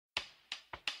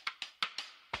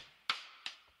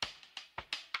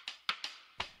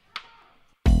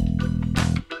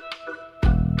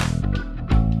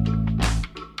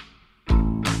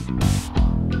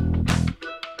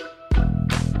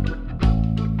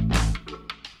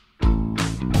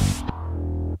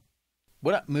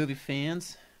What up, movie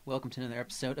fans? Welcome to another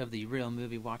episode of the Real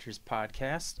Movie Watchers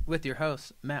podcast with your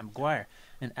hosts, Matt McGuire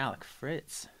and Alec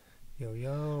Fritz. Yo,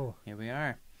 yo. Here we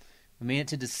are. We made it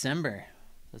to December.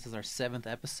 This is our 7th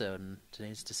episode, and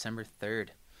today's December 3rd,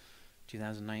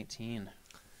 2019.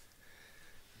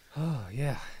 Oh,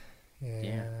 yeah.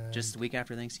 Yeah, just a week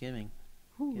after Thanksgiving.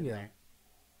 Ooh, yeah. There.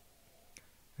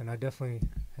 And I definitely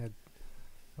had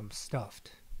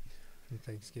stuffed from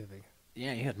Thanksgiving.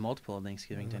 Yeah, you had multiple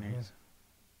Thanksgiving dinners.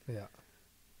 Yeah.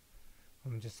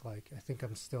 I'm just like, I think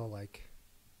I'm still like,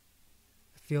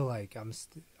 I feel like I'm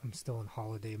still in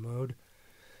holiday mode.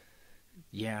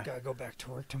 Yeah. Gotta go back to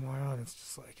work tomorrow, and it's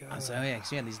just like... So yeah,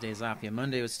 'cause you had these days off. Yeah,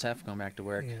 Monday was tough going back to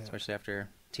work, especially after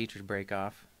teachers break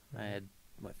off. I had,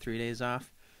 3 days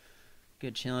off?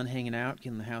 Good chilling, hanging out,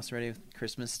 getting the house ready with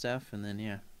Christmas stuff, and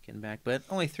then, getting back. But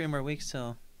only 3 more weeks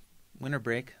till winter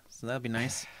break, so that'll be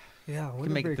nice. Yeah,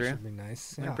 winter break should be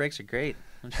nice. Winter breaks are great.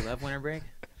 Don't you love winter break?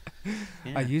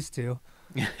 Yeah. I used to.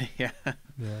 Yeah.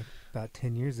 About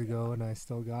 10 years ago, and I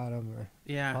still got them, or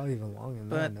probably even longer than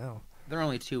that now. They're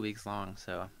only 2 weeks long,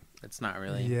 so it's not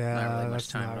really, much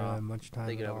time at all.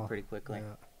 They get over pretty quickly.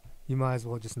 Yeah. You might as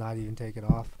well just not even take it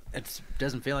off. It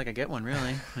doesn't feel like I get one,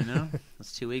 really.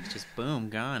 It's 2 weeks, just boom,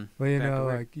 gone. Well,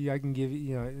 I can give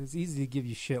you, it's easy to give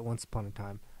you shit once upon a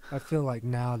time. I feel like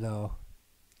now, though,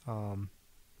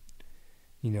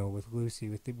 with Lucy,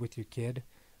 with your kid,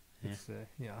 it's, it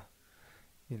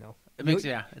makes,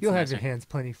 you'll have your hands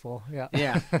plenty full. Yeah.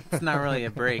 Yeah. It's not really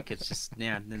a break. It's just,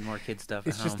 then more kid stuff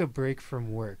at home. It's just a break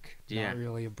from work. Yeah. Not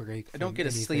really a break from I don't get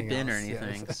to sleep in or else.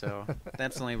 anything, Yes. so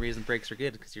that's the only reason breaks are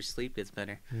good, because your sleep gets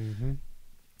better. Mm-hmm.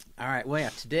 All right. Well,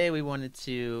 today we wanted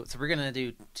to, so we're going to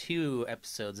do 2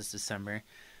 episodes this December.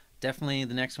 Definitely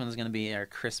the next one is going to be our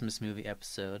Christmas movie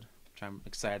episode, which I'm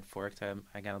excited for, because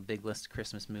I got a big list of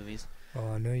Christmas movies.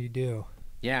 Oh, I know you do.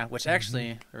 Yeah, which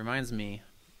actually reminds me,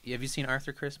 have you seen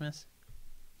Arthur Christmas?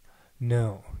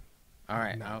 No. All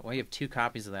right. No. Well, you have 2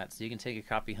 copies of that, so you can take a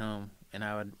copy home, and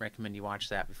I would recommend you watch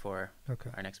that before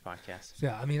our next podcast. So,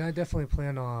 I definitely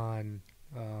plan on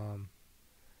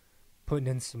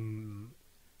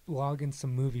logging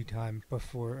some movie time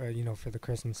before, for the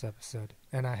Christmas episode.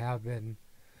 And I have been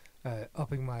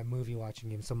upping my movie watching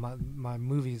game. So my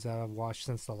movies that I've watched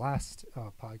since the last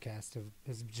podcast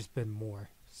has just been more.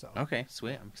 So okay,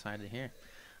 sweet. I'm excited to hear.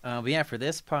 But for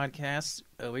this podcast,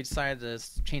 we decided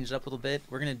to change it up a little bit.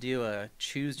 We're going to do a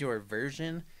choose your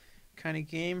version kind of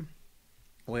game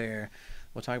where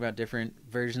we'll talk about different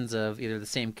versions of either the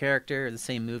same character or the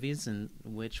same movies and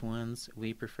which ones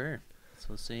we prefer. So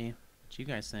we'll see what you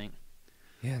guys think.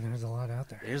 Yeah, there's a lot out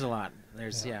there. There's a lot.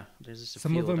 There's just a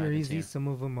some few of them we'll are dive easy. into. Some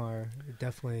of them are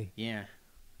definitely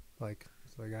like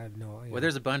I have no. Well,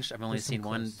 there's a bunch. I've only There's seen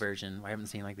one close. version. I haven't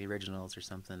seen like the originals or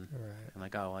something. Right. I'm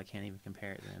like, I can't even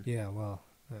compare it then. Yeah. Well.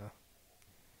 Yeah.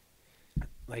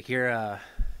 Like your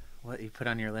what you put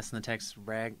on your list in the text,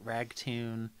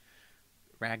 Ragtune,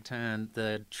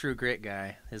 the True Grit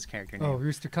guy, his character name. Oh,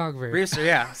 Rooster Cogburn. Rooster,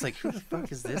 yeah. I was like, who the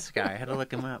fuck is this guy? I had to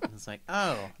look him up. And it's like,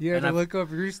 oh. You had to look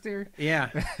up Rooster? Yeah.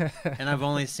 And I've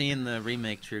only seen the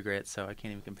remake True Grit, so I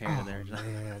can't even compare to the original.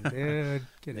 Man, dude.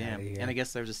 Get out of here. And I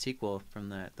guess there was a sequel from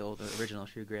the original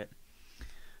True Grit.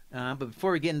 But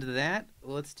before we get into that,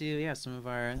 let's do some of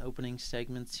our opening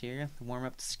segments here, the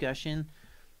warm-up discussion,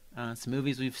 some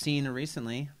movies we've seen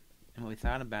recently and what we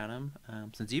thought about them.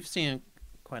 Since you've seen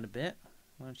quite a bit,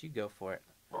 why don't you go for it?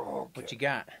 Okay. What you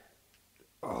got?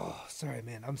 Oh, sorry,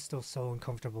 man. I'm still so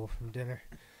uncomfortable from dinner.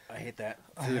 I hate that.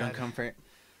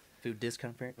 Food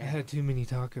discomfort. I had too many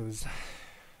tacos.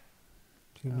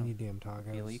 Too many damn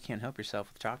tacos. Yeah, well, you can't help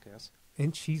yourself with tacos.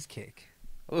 And cheesecake.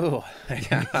 Ooh.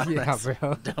 Yeah,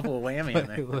 bro. Double whammy in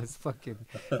there. It was fucking...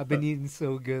 I've been eating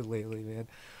so good lately, man.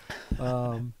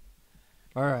 All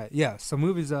right, so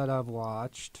movies that I've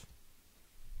watched.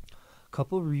 A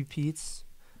couple repeats.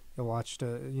 I watched,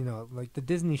 like the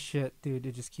Disney shit, dude,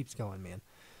 it just keeps going, man.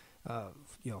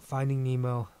 Finding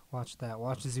Nemo, watch that.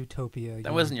 Watch Zootopia again.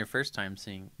 That wasn't your first time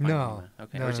seeing No. Nemo.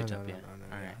 Okay, No, or no, Zootopia.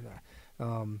 No.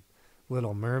 All right.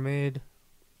 Little Mermaid.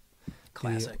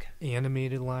 Classic. The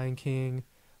animated Lion King.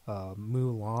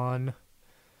 Mulan.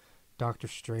 Doctor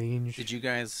Strange. Did you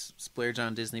guys splurge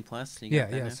on Disney Plus?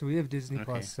 Yeah, so we have Disney Okay.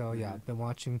 Plus, so I've been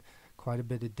watching quite a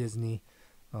bit of Disney.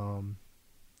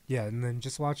 And then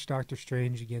just watched Doctor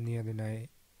Strange again the other night.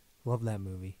 Love that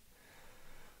movie.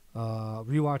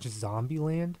 Rewatched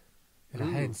Zombieland. And I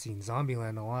hadn't seen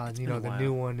Zombieland in a while. And, the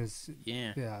new one is...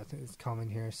 Yeah. Yeah, it's coming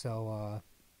here. So,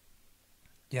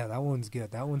 that one's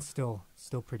good. That one's still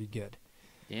pretty good.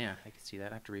 Yeah, I can see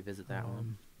that. I have to revisit that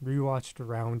one. Rewatched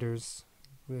Rounders.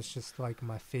 It's just like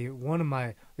my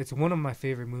favorite. It's one of my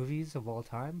favorite movies of all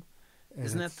time. And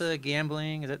Isn't that the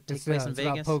gambling? Is that take place in it's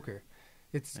Vegas? about poker.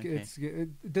 Okay.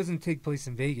 It doesn't take place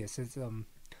in Vegas.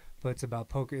 But it's about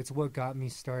poker. It's what got me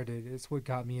started. It's what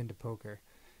got me into poker,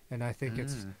 and I think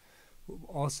it's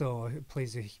also it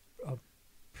plays a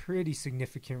pretty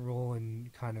significant role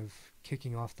in kind of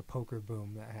kicking off the poker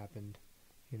boom that happened,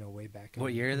 way back.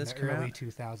 What year did this come early out?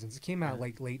 2000s. It came out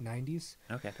like late 90s.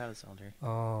 Okay, I thought it was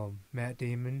older. Matt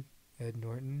Damon, Ed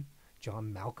Norton,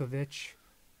 John Malkovich.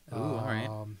 Ooh, all right.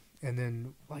 And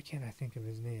then why can't I think of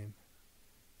his name?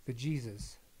 The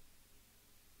Jesus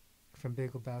from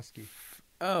Big Lebowski.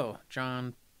 Oh,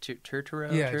 John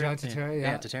Turturro? Yeah, John Turturro.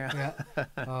 Yeah, Turturro.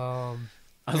 Yeah.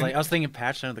 I was thinking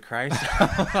Passion of the Christ.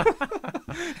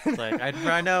 It's like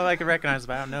I know I could recognize,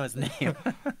 but I don't know his name.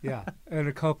 Yeah, and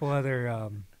a couple other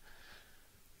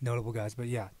notable guys, but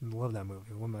yeah, love that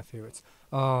movie. One of my favorites.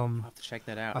 I'll have to check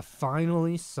that out. I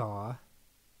finally saw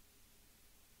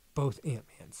both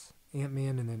Ant-Mans.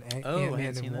 Ant-Man and then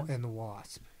Ant-Man and the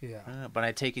Wasp. Yeah. But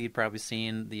I take it you've probably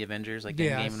seen the Avengers, like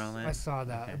yeah, Endgame and all that? I saw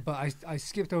that. Okay. But I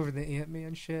skipped over the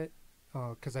Ant-Man shit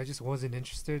because I just wasn't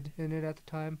interested in it at the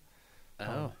time.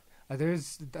 Oh. I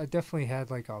definitely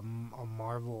had like a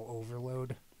Marvel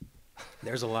overload.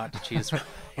 There's a lot to choose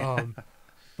from.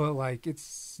 But like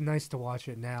it's nice to watch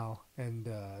it now. And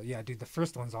yeah, dude, the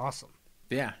first one's awesome.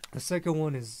 Yeah. The second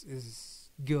one is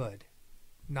good.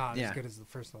 Not Yeah. as good as the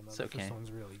first one, though. It's The okay. first one's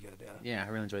really good, yeah. Yeah, I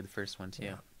really enjoyed the first one, too.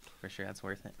 Yeah. For sure, that's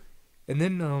worth it. And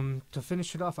then to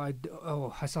finish it off, I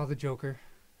saw the Joker.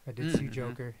 I did see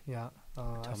Joker, yeah.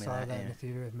 I saw that in the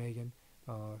theater with Megan.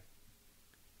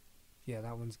 Yeah,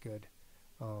 that one's good.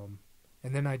 And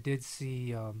then I did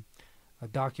see a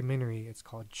documentary. It's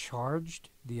called Charged,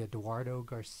 the Eduardo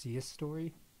Garcia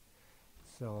story.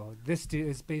 So this dude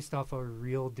is based off a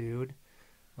real dude.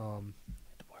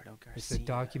 Eduardo Garcia. It's a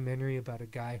documentary about a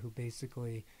guy who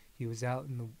basically he was out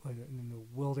in the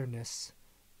wilderness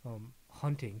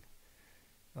hunting,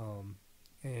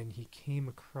 and he came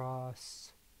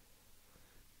across.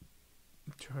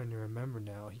 I'm trying to remember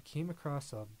now. He came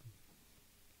across a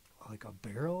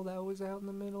barrel that was out in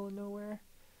the middle of nowhere,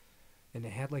 and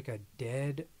it had like a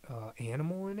dead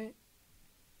animal in it.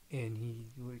 And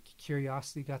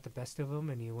curiosity got the best of him,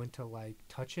 and he went to like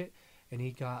touch it, and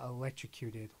he got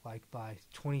electrocuted like by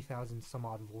 20,000 some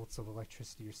odd volts of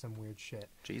electricity or some weird shit.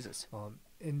 Jesus.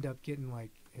 Ended up getting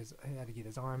like he had to get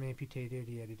his arm amputated.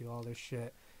 He had to do all this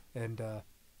shit, and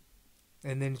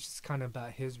then it's just kind of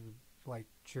about his like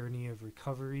journey of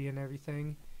recovery and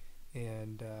everything.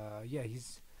 And yeah,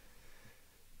 he's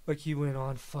like he went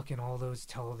on fucking all those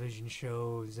television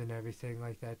shows and everything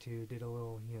like that too. Did a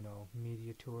little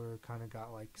media tour. Kind of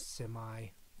got like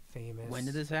semi-famous. When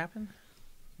did this happen?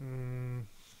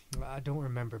 I don't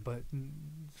remember, but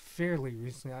fairly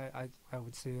recently. I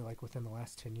would say like within the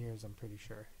last 10 years. I'm pretty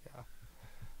sure.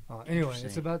 Yeah. Anyway,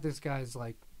 it's about this guy's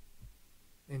like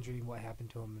injury, what happened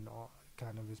to him, and all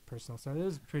kind of his personal stuff. It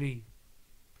was pretty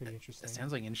interesting. It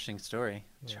sounds like an interesting story.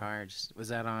 Yeah. Charged. Was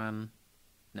that on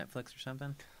Netflix or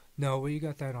something? No, well, you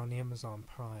got that on Amazon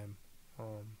Prime.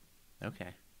 Okay.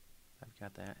 I've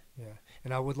got that. Yeah,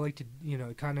 and I would like to,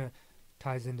 it kind of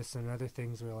ties into some other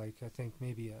things where, like, I think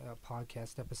maybe a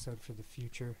podcast episode for the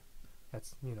future,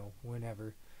 that's,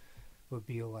 whenever, would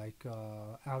be like, kind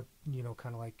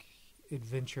of like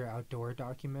adventure outdoor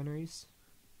documentaries.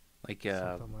 Like,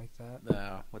 something like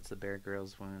that. What's the Bear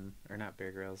Grylls one? Or not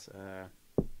Bear Grylls.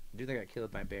 Dude that got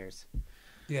killed by bears.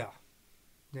 Yeah.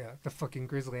 Yeah, the fucking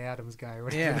Grizzly Adams guy or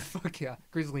whatever Yeah. the fuck, yeah.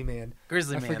 Grizzly Man.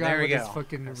 Grizzly I Man, forgot there we what go. his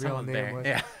fucking real Someone name bear. was.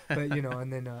 Yeah. But,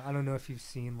 and then I don't know if you've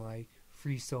seen, like,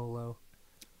 Free Solo.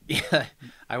 Yeah.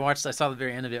 I saw the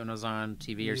very end of it when it was on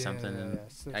TV or Yeah, something, and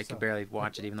So, I could barely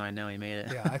watch it even though I know he made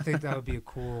it. Yeah, I think that would be a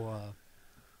cool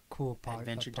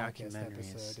Adventure podcast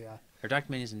documentaries. episode, yeah. Or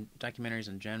documentaries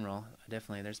in general.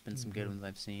 Definitely, there's been some good ones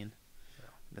I've seen. Yeah.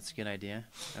 That's a good idea.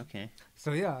 Okay.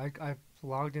 So, yeah, I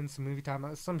logged in some movie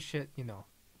time. Some shit,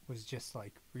 was just,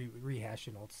 like,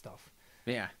 rehashing old stuff.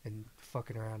 Yeah. And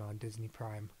fucking around on Disney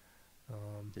Prime.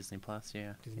 Disney Plus,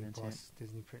 yeah. Disney Get into Plus,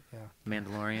 yeah. it.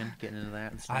 Mandalorian, getting into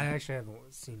that and stuff. I actually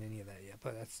haven't seen any of that yet,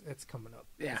 but it's coming up.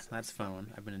 Yeah, that's a fun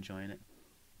one. I've been enjoying it.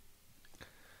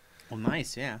 Well,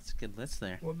 nice. Yeah, it's a good list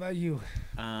there. What about you?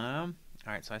 All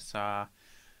right, so I saw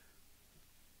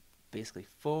basically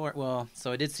 4. Well,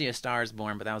 so I did see A Star Is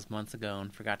Born, but that was months ago,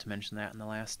 and forgot to mention that in the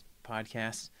last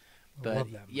podcast. But I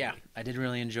love that movie. yeah, I did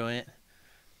really enjoy it,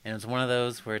 and it was one of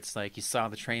those where it's like you saw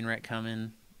the train wreck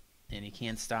coming, and you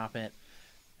can't stop it,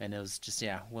 and it was just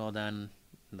well done.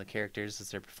 The characters,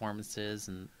 their performances,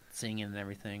 and singing and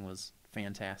everything was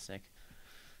fantastic.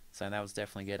 So that was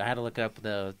definitely good. I had to look up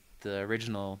the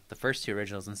the first two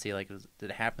originals, and see like did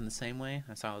it happen the same way.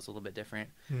 I saw it was a little bit different,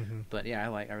 but yeah,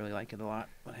 I really like it a lot.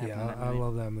 What happened in that movie. I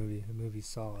love that movie. The movie's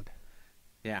solid.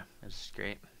 Yeah, it's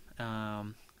great.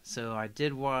 So I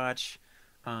did watch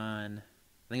on,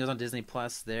 I think it was on Disney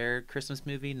Plus, their Christmas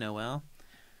movie Noel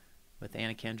with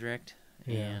Anna Kendrick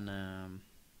and I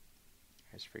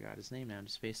just forgot his name now. I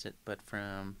just spaced it, but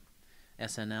from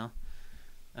SNL.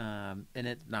 And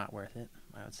it's not worth it.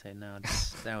 I would say no.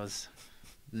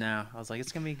 I was like,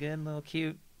 it's gonna be a good, little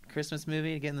cute Christmas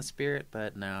movie to get in the spirit,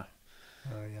 but no,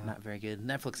 not very good.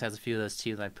 Netflix has a few of those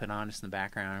too that I put on just in the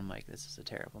background. I'm like, this is a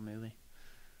terrible movie,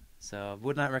 so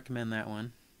would not recommend that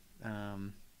one.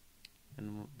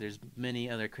 And there's many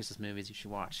other Christmas movies you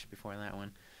should watch before that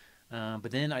one.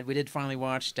 But then we did finally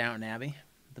watch Downton Abbey,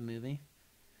 the movie.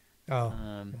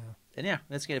 And yeah,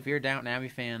 that's good. If you're a Downton Abbey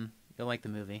fan, you'll like the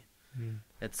movie.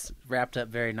 It's wrapped up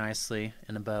very nicely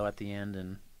in a bow at the end,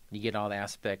 and you get all the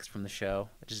aspects from the show.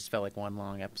 It just felt like one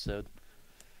long episode.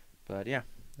 But yeah,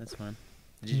 that's fun.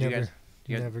 You guys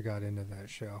never got into that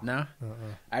show. No?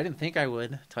 I didn't think I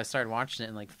would until I started watching it,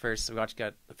 and like first I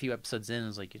got a few episodes in and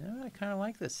was like, I kind of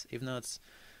like this, even though it's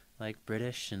like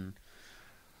British and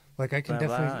like I can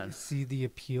definitely see the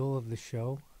appeal of the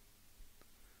show.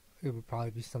 It would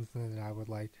probably be something that I would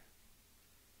like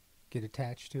get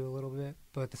attached to a little bit,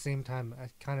 but at the same time, I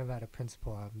kind of out of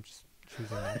principle, I'm just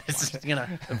choosing that. Just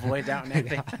gonna avoid Downton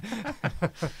Abbey.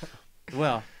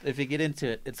 Well, if you get into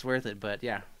it, it's worth it. But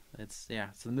yeah,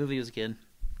 so the movie was good.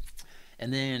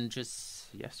 And then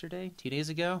just yesterday, 2 days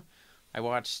ago, I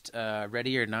watched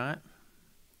Ready or Not.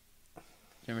 You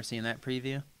remember seeing that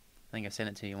preview? I think I sent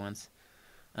it to you once.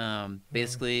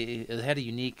 Basically, it had a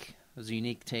unique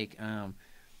take.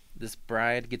 This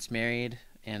bride gets married,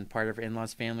 and part of her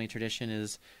in-laws' family tradition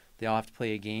is they all have to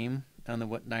play a game on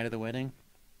the night of the wedding.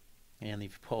 And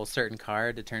if you pull a certain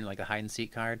card to turn like a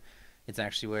hide-and-seek card, it's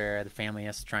actually where the family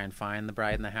has to try and find the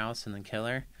bride in the house and then kill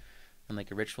her in like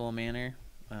a ritual manner.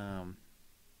 Or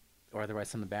otherwise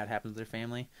something bad happens to their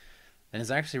family. And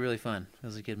it's actually really fun. It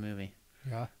was a good movie.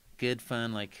 Yeah. Good,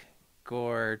 fun, like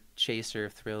gore, chaser,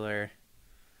 thriller.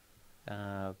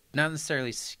 Not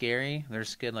necessarily scary.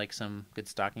 There's some good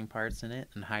stalking parts in it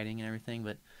and hiding and everything,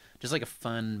 but just like a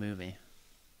fun movie.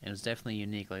 And it was definitely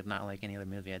unique, like not like any other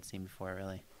movie I'd seen before,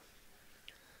 really.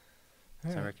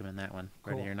 So I recommend that one,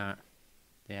 cool. Ready or Not.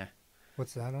 Yeah.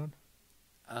 What's that on?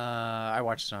 I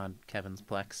watched it on Kevin's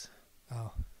Plex.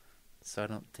 Oh. So I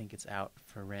don't think it's out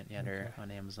for rent yet or on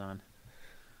Amazon.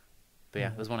 But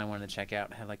yeah, it was one I wanted to check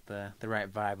out. It had like the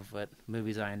right vibe of what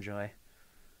movies I enjoy.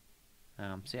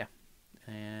 So yeah.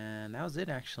 And that was it,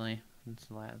 actually,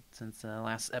 since the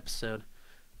last episode.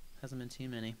 Hasn't been too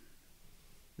many.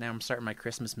 Now I'm starting my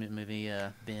Christmas movie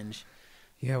binge.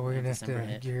 Yeah, we're going to have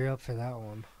to gear up for that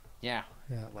one. Yeah,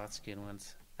 lots of good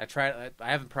ones. I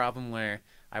have a problem where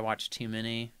I watch too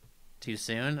many too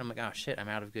soon. I'm like, oh, shit, I'm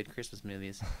out of good Christmas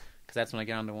movies. Because that's when I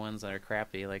get on to ones that are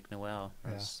crappy, like Noel.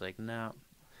 I was just like, no.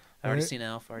 I've already seen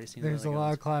Elf, There's a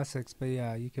lot of classics, but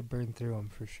yeah, you could burn through them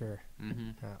for sure. Mm-hmm.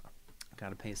 Yeah.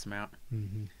 Gotta pace them out.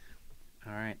 Mm-hmm.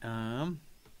 All right.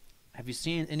 Have you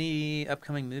seen any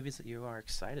upcoming movies that you are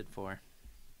excited for?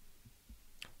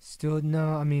 Still,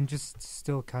 no. I mean, just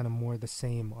still kind of more the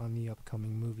same on the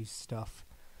upcoming movie stuff.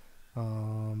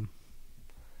 Waiting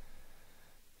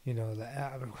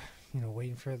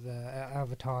for the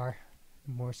Avatar,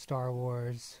 more Star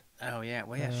Wars. Oh yeah,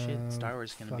 well yeah, shit. Star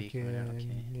Wars is gonna be coming out.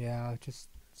 Okay. Yeah, just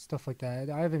stuff like that.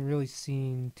 I haven't really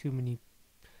seen too many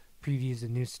previews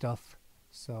of new stuff,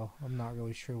 so I'm not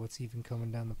really sure what's even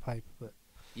coming down the pipe. But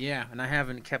yeah, and I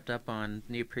haven't kept up on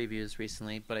new previews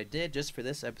recently, but I did just for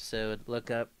this episode look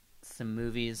up some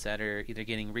movies that are either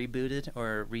getting rebooted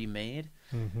or remade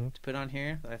to put on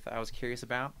here that I was curious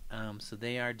about. So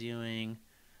they are doing.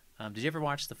 Did you ever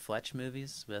watch the Fletch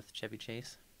movies with Chevy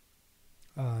Chase?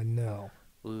 No.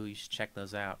 Ooh, you should check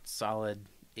those out. Solid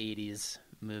 80s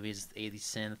movies, 80s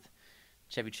synth.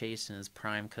 Chevy Chase in his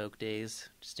prime Coke days,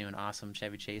 just doing awesome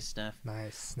Chevy Chase stuff.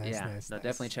 Nice.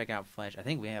 Definitely check out Fletch. I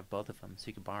think we have both of them, so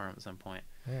you can borrow them at some point.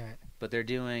 All right. But they're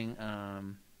doing,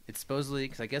 it's supposedly,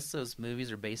 because I guess those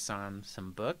movies are based on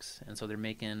some books, and so they're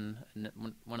making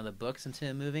one of the books into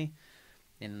a movie.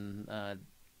 And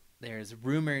there's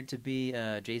rumored to be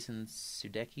Jason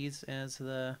Sudeikis as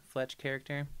the Fletch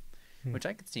character, which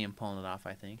I could see him pulling it off,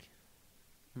 I think.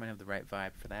 He might have the right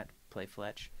vibe for that, play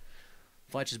Fletch.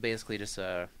 Fletch is basically just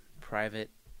a private,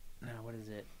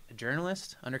 a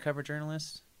journalist, undercover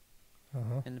journalist,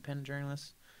 independent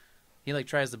journalist. He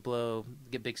tries to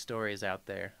get big stories out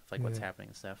there, of, what's happening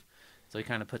and stuff. So he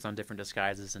kind of puts on different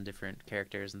disguises and different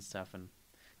characters and stuff, and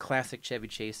classic Chevy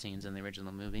Chase scenes in the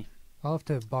original movie. I'll have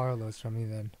to borrow those from you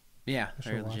then. Yeah, I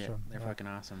should they're watch legit. them. They're fucking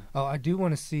awesome. Oh, I do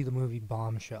want to see the movie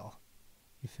Bombshell.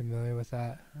 You familiar with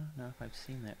that? I don't know if I've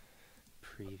seen that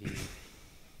preview.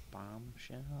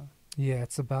 Bombshell? Yeah,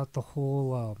 it's about the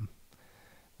whole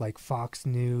like Fox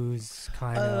News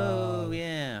kind Oh, of.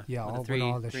 yeah. Yeah, With when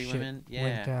all the three shit women. Yeah.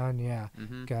 went down. Yeah,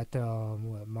 Mm-hmm. got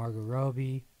what, Margot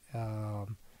Robbie,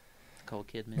 Nicole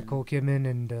Kidman. Nicole Kidman,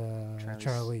 and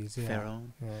Charlize. Yeah,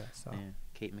 Theron. yeah. So, Yeah.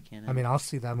 Kate McKinnon. I mean, I'll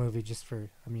see that movie just for.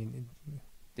 I mean,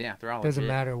 yeah, they're all it doesn't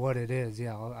legit. matter what it is.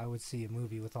 Yeah, I would see a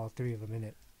movie with all three of them in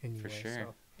it anyway. For sure.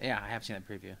 So. Yeah, I have seen that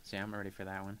preview, so yeah, I'm ready for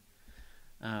that one.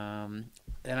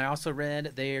 And I also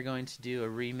read they are going to do a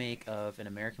remake of An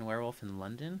American Werewolf in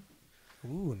London.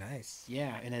 Ooh, nice.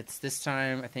 Yeah, and it's this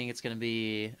time, I think it's going to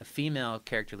be a female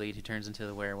character lead who turns into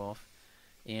the werewolf.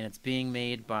 And it's being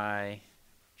made by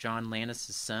John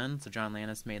Landis' son. So John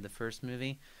Landis made the first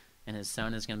movie, and his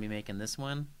son is going to be making this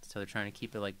one. So they're trying to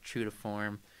keep it like true to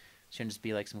form. Shouldn't just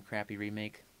be like some crappy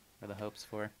remake, are the hopes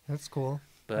for. That's cool.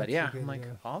 But That's yeah, a good, I'm like,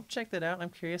 I'll check that out. I'm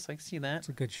curious, like, see that. It's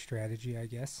a good strategy, I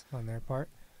guess, on their part.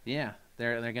 Yeah,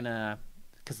 they're gonna,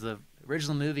 because the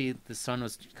original movie, the son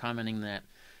was commenting that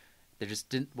there just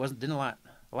didn't a lot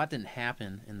didn't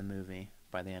happen in the movie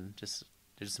by the end. Just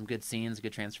there's some good scenes,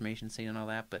 good transformation scene and all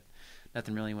that, but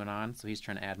nothing really went on. So he's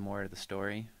trying to add more to the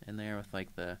story in there with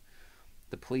like the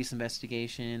police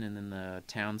investigation and then the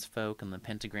townsfolk and the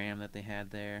pentagram that they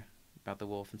had there about the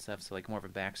wolf and stuff. So like more of a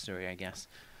backstory, I guess.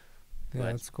 Yeah,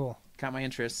 But that's cool. Caught my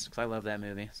interest because I love that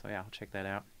movie. So yeah, I'll check that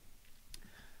out.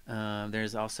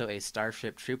 There's also a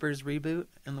Starship Troopers reboot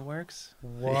in the works.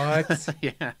 What?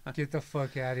 Yeah. Get the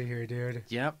fuck out of here, dude.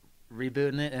 Yep.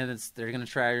 Rebooting it, and they're gonna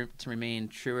try to remain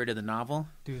truer to the novel.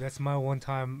 Dude, that's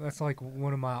like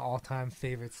one of my all-time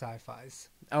favorite sci-fis.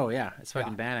 Oh yeah, it's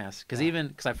fucking badass.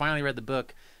 Because I finally read the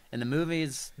book, and the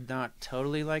movie's not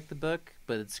totally like the book,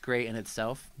 but it's great in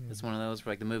itself. It's one of those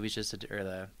where like the movie's just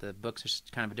the books are just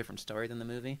kind of a different story than the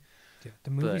movie. Yeah,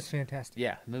 the movie's fantastic.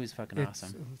 Yeah, the movie's fucking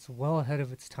awesome. It's well ahead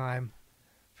of its time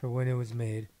for when it was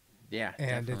made. Yeah,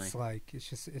 and definitely.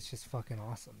 it's just fucking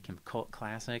awesome. Cult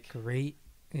classic. Great.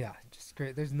 Yeah, just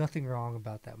great. There's nothing wrong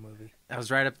about that movie. I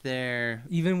was right up there.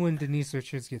 Even when Denise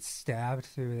Richards gets stabbed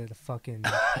through the fucking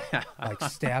like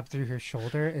stabbed through her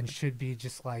shoulder and should be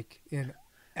just like in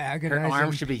agonizing her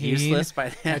arm should be pain useless by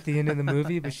then. at the end of the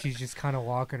movie, but she's just kind of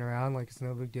walking around like it's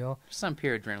no big deal. Some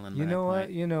pure adrenaline. You know what?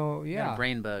 Point. You know, You got a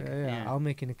brain bug. Yeah, I'll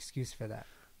make an excuse for that.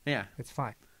 Yeah, it's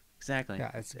fine. Exactly.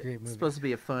 Yeah, it's a great movie. It's supposed to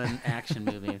be a fun action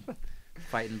movie,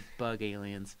 fighting bug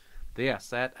aliens. But yes,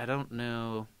 that I don't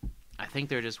know. I think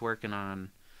they're just working on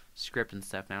script and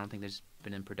stuff. And I don't think there's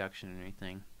been in production or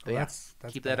anything. But that's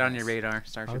keep that on your radar.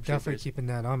 Starship I'm definitely keeping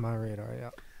that on my radar.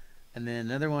 Yeah. And then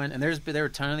another one, and there were a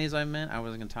ton of these I meant. I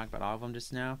wasn't going to talk about all of them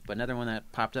just now, but another one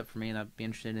that popped up for me and I'd be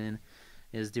interested in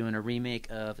is doing a remake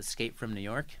of Escape from New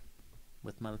York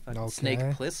with motherfucking Snake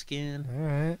Plissken. All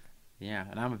right. Yeah,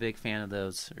 and I'm a big fan of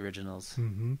those originals.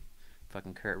 Mm-hmm.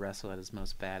 Fucking Kurt Russell at his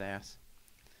most badass.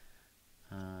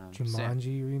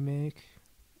 Jumanji remake.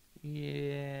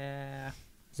 Yeah.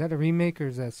 Is that a remake or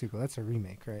is that a sequel? That's a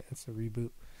remake, right? That's a reboot.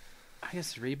 I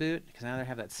guess reboot because now they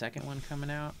have that second one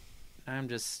coming out. I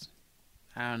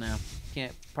don't know.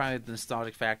 Can't probably the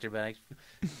nostalgic factor, but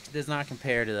it does not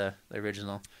compare to the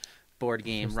original board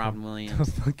game. Robin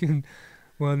Williams.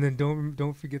 Well, and then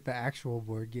don't forget the actual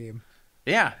board game.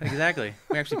 Yeah, exactly.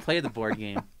 We actually played the board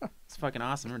game. It's fucking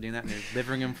awesome. We're doing that in the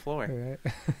living room floor.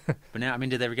 Right. But now, I mean,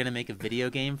 did they ever going to make a video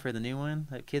game for the new one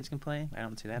that kids can play? I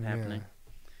don't see that happening.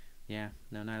 Yeah,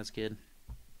 no, not as good.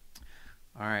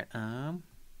 All right.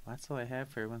 That's all I have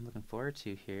for everyone looking forward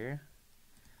to here.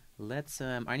 Let's.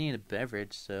 I need a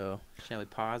beverage, so shall we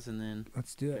pause and then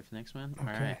let's do it for the next one? Okay.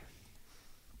 All right.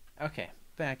 Okay,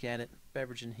 back at it.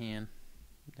 Beverage in hand.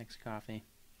 Next coffee.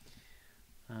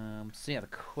 So yeah, the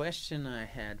question I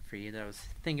had for you that I was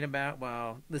thinking about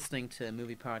while listening to a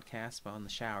movie podcast while in the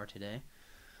shower today.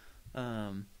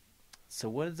 So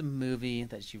what is a movie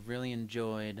that you really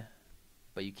enjoyed,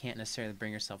 but you can't necessarily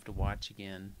bring yourself to watch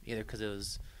again, either because it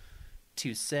was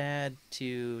too sad,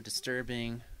 too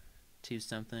disturbing, too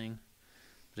something?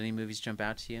 Did any movies jump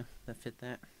out to you that fit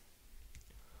that?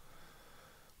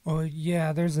 Well,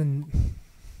 yeah, there's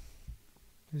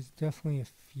definitely a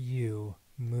few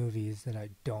movies that I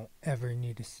don't ever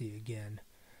need to see again.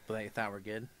 But that you thought were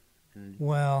good?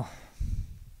 Well, I'm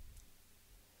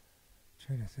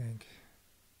trying to think.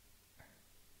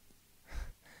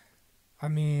 I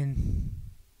mean,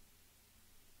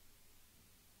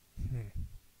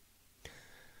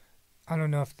 I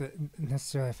don't know if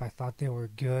necessarily if I thought they were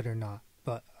good or not,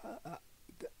 but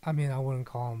I mean, I wouldn't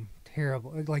call them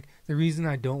terrible. Like, the reason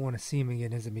I don't want to see them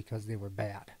again isn't because they were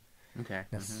bad. Okay.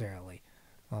 Necessarily.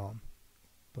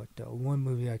 But one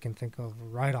movie I can think of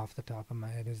right off the top of my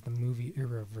head is the movie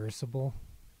Irreversible.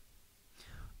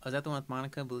 Oh, is that the one with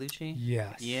Monica Bellucci?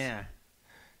 Yes. Yeah.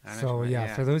 So,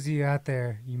 yeah, for those of you out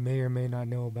there, you may or may not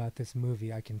know about this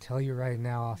movie. I can tell you right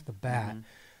now off the bat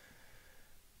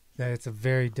that it's a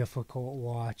very difficult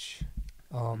watch.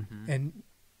 And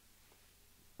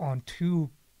on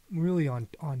two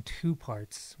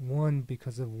parts. One,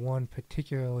 because of one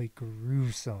particularly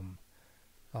gruesome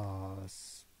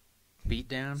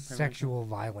beatdown? Sexual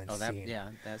violence scene. Yeah,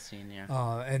 that scene,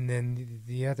 yeah. And then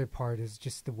the other part is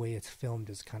just the way it's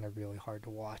filmed is kind of really hard to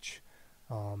watch.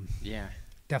 Yeah.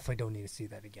 Definitely don't need to see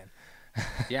that again.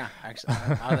 Yeah, actually,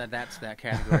 that's that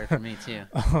category for me too.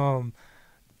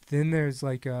 Then there's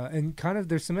like and kind of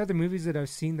there's some other movies that I've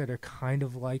seen that are kind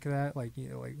of like that, like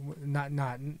like not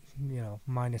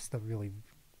minus the really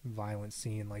violent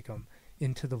scene, like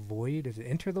Into the Void. Is it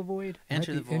Enter the Void?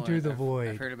 Enter the Void. Enter the Void.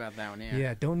 I've heard about that one. Yeah.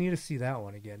 Yeah, don't need to see that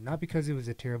one again. Not because it was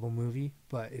a terrible movie,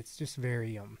 but it's just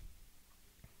very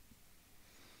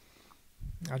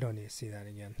I don't need to see that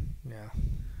again. Yeah.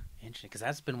 Interesting, because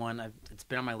that's been one it's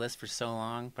been on my list for so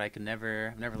long, but I could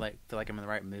never like feel like I'm in the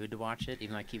right mood to watch it,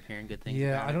 even though I keep hearing good things.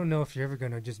 Yeah, about I don't know if you're ever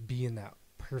gonna just be in that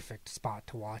perfect spot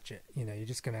to watch it. You're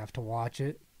just gonna have to watch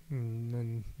it, and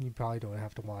then you probably don't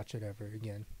have to watch it ever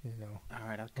again. All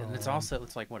right, and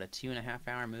it's like what, a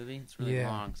 2.5-hour movie? It's really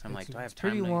long, so I'm like, do I have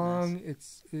time? It's pretty long.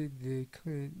 It's the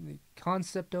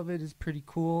concept of it is pretty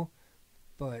cool,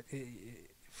 but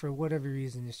for whatever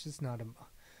reason, it's just not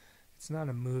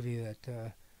a movie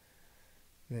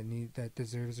that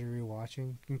deserves a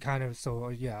rewatching. And kind of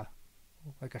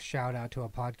like a shout out to a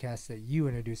podcast that you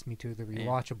introduced me to, the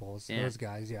Rewatchables. Yeah. Those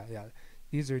guys, yeah.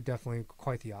 These are definitely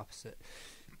quite the opposite.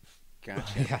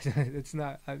 Gotcha. Yeah, it's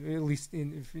not. At least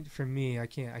for me, I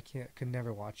could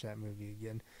never watch that movie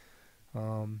again.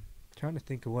 Trying to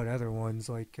think of what other ones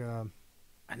like.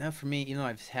 I know for me,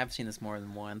 I have seen this more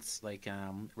than once. Like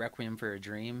Requiem for a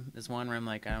Dream is one where I'm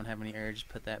like, I don't have any urge to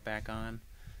put that back on,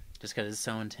 just because it's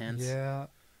so intense. Yeah.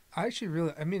 I actually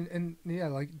really,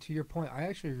 like to your point, I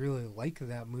actually really like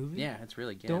that movie. Yeah, it's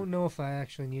really good. Don't know if I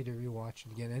actually need to rewatch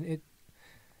it again, and it,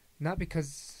 not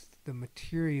because the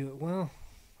material. Well,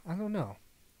 I don't know.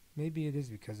 Maybe it is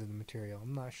because of the material.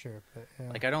 I'm not sure, but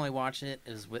like I'd only watch it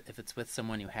if it's with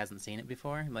someone who hasn't seen it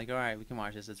before. I'm like, all right, we can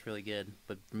watch this. It's really good.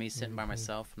 But for me sitting by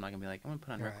myself, I'm not gonna be like, I'm gonna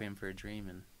put on Requiem for a Dream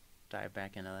and dive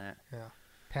back into that. Yeah.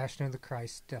 Passion of the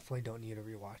Christ, definitely don't need to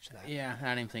rewatch that. Yeah, I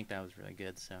didn't even think that was really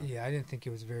good. So yeah, I didn't think it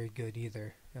was very good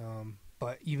either.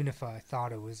 But even if I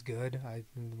thought it was good, I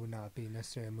would not be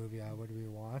necessarily a movie I would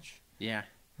rewatch. Yeah.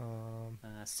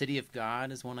 City of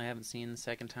God is one I haven't seen the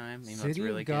second time. City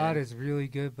of God is really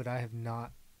good, but I have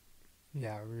not,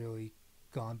 really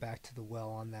gone back to the well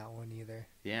on that one either.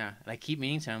 Yeah, and I keep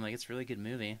meaning to. I'm like, it's a really good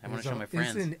movie. I want to show my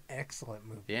friends. It's an excellent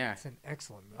movie. Yeah, it's an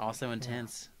excellent movie. Also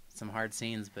intense, some hard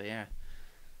scenes, but yeah.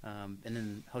 And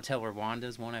then Hotel Rwanda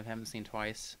is one I haven't seen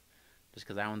twice, just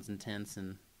because that one's intense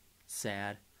and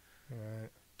sad,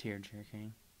 tear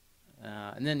jerking.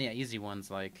 And then easy ones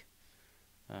like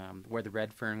Where the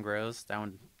Red Fern Grows. That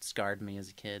one scarred me as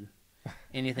a kid.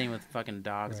 Anything with fucking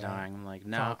dogs dying, I'm like,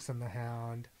 no. Fox and the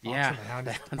Hound. Fox and the Hound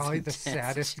is probably the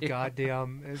saddest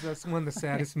goddamn. That's one of the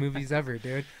saddest movies ever,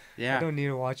 dude. Yeah, I don't need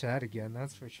to watch that again.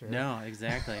 That's for sure. No,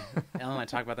 exactly. Ellen and I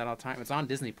talk about that all the time. It's on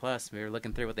Disney Plus. We were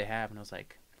looking through what they have, and I was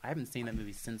like, I haven't seen that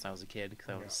movie since I was a kid because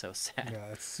I was so sad.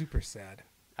 Yeah, it's super sad.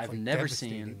 I've never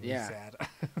seen. Yeah, sad.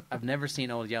 I've never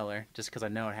seen Old Yeller just because I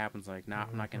know it happens. Like, nah,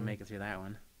 I'm not gonna make it through that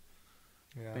one.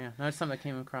 Yeah, that's something that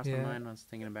came across my mind when I was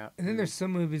thinking about. And then there's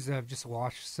some movies that I've just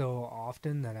watched so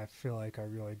often that I feel like I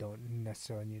really don't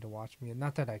necessarily need to watch them again.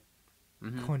 Not that I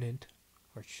couldn't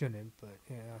or shouldn't, but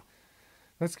yeah,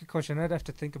 that's a good question. I'd have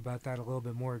to think about that a little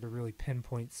bit more to really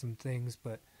pinpoint some things.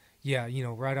 But yeah,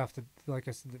 right off the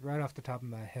top of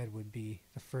my head would be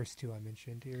the first two I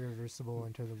mentioned: Irreversible,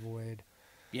 Enter the Void.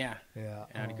 Yeah.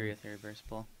 I'd agree with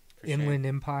Irreversible. Inland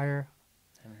Empire.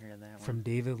 I haven't heard of that one. From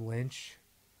David Lynch.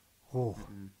 Oh,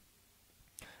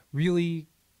 really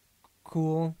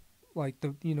cool. Like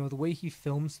the way he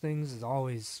films things is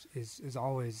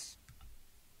always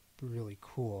really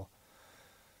cool.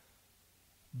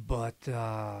 But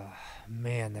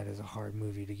man, that is a hard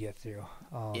movie to get through.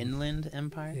 Inland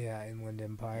Empire. Yeah, Inland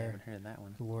Empire. I haven't heard of that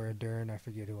one. Laura Dern. I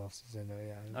forget who else is in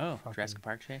there. Yeah. Jurassic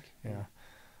Park chick. Yeah.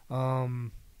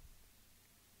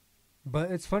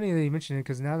 But it's funny that you mentioned it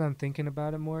because now that I'm thinking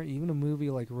about it more, even a movie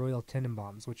like Royal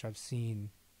Tenenbaums, which I've seen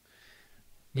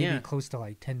maybe close to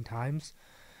like 10 times,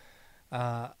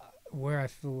 where I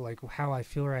feel like how I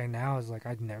feel right now is like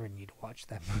I'd never need to watch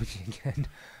that movie again.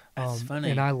 That's funny.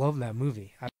 And I love that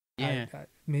movie. Yeah.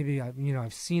 Maybe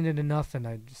I've seen it enough and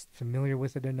I'm just familiar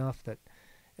with it enough that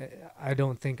I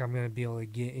don't think I'm going to be able to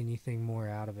get anything more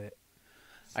out of it.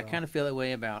 So. I kind of feel that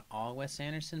way about all Wes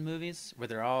Anderson movies, where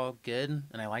they're all good,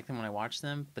 and I like them when I watch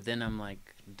them, but then I'm, like,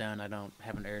 done. I don't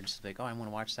have an urge to be like, oh, I want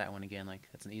to watch that one again. Like,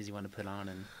 it's an easy one to put on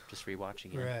and just rewatch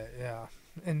again. Right, yeah.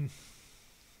 And,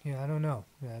 yeah, I don't know.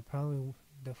 Yeah, I probably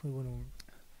definitely wouldn't.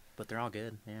 But they're all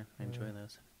good. Yeah, I enjoy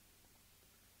those.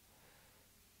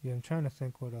 Yeah, I'm trying to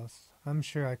think what else. I'm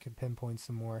sure I could pinpoint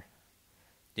some more.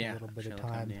 Yeah. A little bit of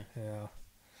time. Yeah.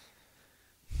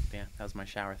 Yeah, that was my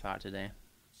shower thought today.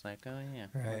 It's like, oh, yeah,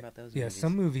 right. What about those movies? Yeah,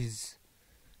 some movies,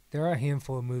 there are a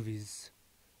handful of movies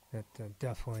that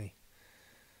definitely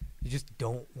you just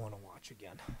don't want to watch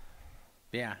again.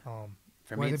 Yeah.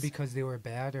 For whether because they were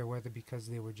bad or whether because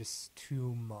they were just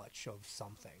too much of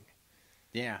something.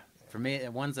 Yeah. For me,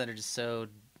 the ones that are just so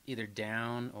either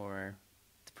down or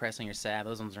depressing or sad,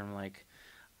 those ones are like,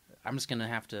 I'm just going to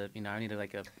have to, I need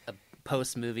like a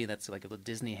post movie that's like a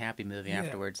Disney happy movie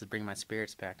afterwards to bring my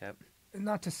spirits back up.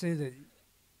 Not to say that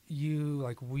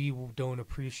we don't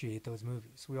appreciate those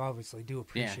movies. We obviously do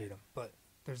appreciate them, but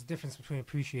there's a difference between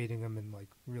appreciating them and like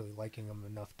really liking them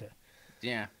enough to.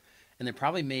 Yeah, and they're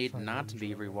probably made not to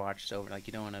be rewatched over. Like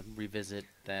you don't want to revisit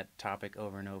that topic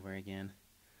over and over again.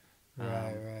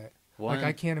 Right. Like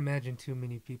I can't imagine too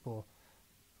many people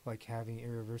like having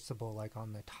Irreversible like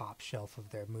on the top shelf of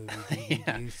their movie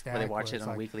DVD stack. Where they watch it on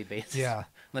a weekly basis. Yeah.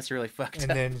 Unless you're really fucked up.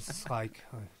 And then it's like,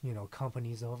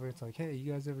 company's over. It's like, hey,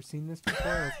 you guys ever seen this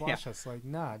before? Let's watch this. Like,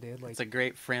 nah, dude. Like, it's a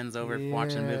great friends over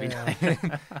watching movie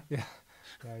night.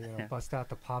 Bust out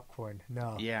the popcorn.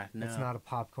 No. Yeah, no. It's not a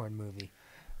popcorn movie.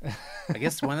 I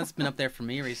guess one that's been up there for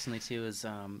me recently, too, is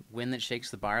Wind That Shakes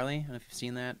the Barley. I don't know if you've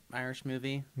seen that Irish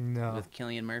movie. No. With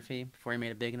Cillian Murphy before he made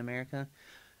it big in America.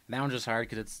 That one's just hard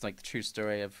because it's like the true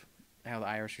story of how the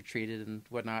Irish were treated and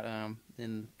whatnot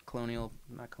in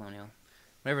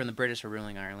whatever, in the British were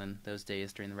ruling Ireland those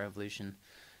days during the Revolution.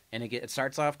 And it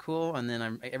starts off cool, and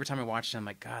then every time I watch it, I'm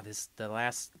like, God, the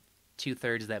last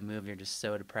 2/3 of that movie are just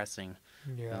so depressing.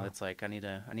 Yeah, so it's like I need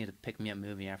a pick me up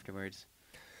movie afterwards.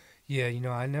 Yeah,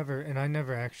 I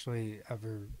never actually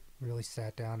ever really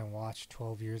sat down and watched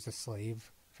 12 Years a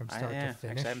Slave from start to finish. Actually,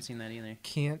 I haven't seen that either.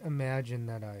 Can't imagine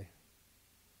that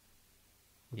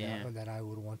that I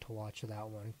would want to watch that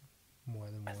one more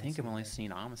than once. I think I've only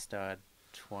seen Amistad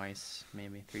twice,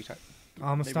 maybe 3 times.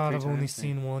 Amistad I've only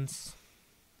seen once.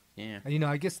 Yeah.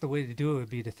 I guess the way to do it would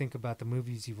be to think about the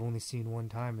movies you've only seen one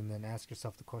time and then ask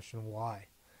yourself the question, why?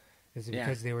 Is it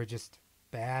because they were just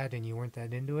bad and you weren't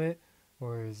that into it?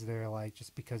 Or is there like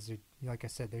just because, like I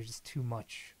said, there's just too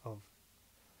much of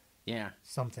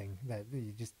something that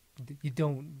you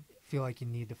don't feel like you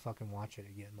need to fucking watch it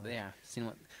again. Like. Yeah,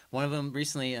 seen one of them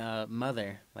recently.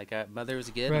 Mother, Mother was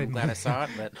good. Right. I'm glad I saw it,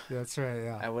 but that's right.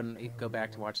 Yeah, I wouldn't go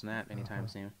back to watching that anytime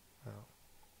soon. Oh.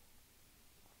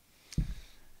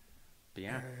 But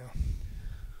yeah.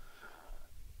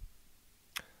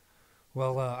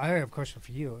 Well, I have a question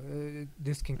for you.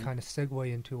 This can kind of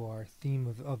segue into our theme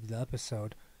of the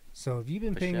episode. So, have you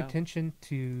been paying attention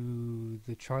to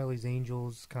the Charlie's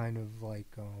Angels kind of like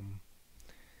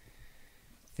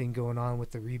thing going on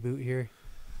with the reboot here?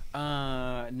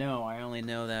 No, I only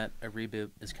know that a reboot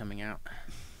is coming out.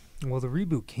 Well, the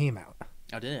reboot came out.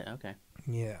 Oh, did it? Okay.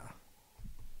 Yeah.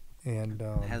 And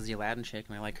it has the Aladdin chick,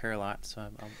 and I like her a lot, so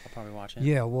I'll probably watch it.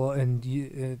 Yeah, well, and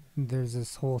there's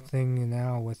this whole thing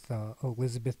now with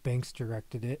Elizabeth Banks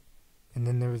directed it, and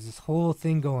then there was this whole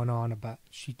thing going on about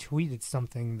she tweeted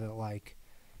something that like,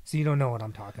 so you don't know what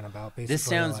I'm talking about. Basically, this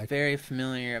sounds very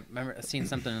familiar. I remember seeing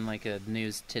something in like a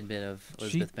news tidbit of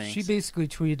Elizabeth Banks. She basically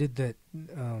tweeted that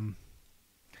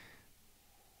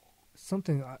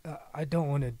something. I don't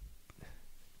want to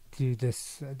do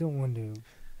this. I don't want to.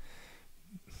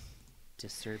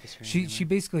 Disservice her. She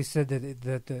basically said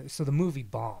that the movie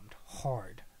bombed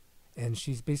hard, and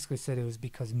she's basically said it was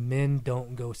because men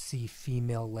don't go see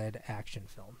female-led action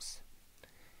films,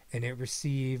 and it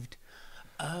received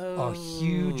a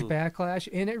huge backlash,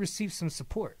 and it received some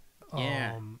support.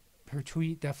 Yeah. Her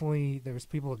tweet definitely, there was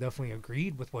people who definitely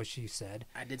agreed with what she said.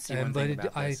 I did see one thing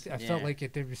about this. I felt like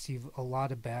it did receive a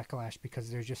lot of backlash because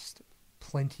there's just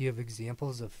plenty of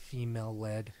examples of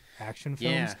female-led action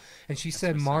films. Yeah, and she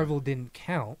said Marvel didn't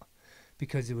count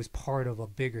because it was part of a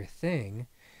bigger thing.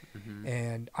 Mm-hmm.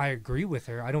 And I agree with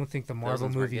her. I don't think the Marvel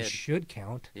movies should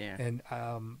count. Yeah. And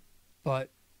but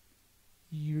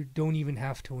you don't even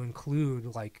have to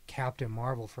include like Captain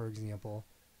Marvel, for example,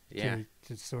 to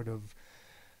sort of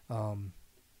kind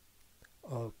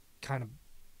of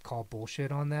call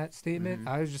bullshit on that statement. Mm-hmm.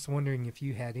 I was just wondering if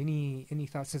you had any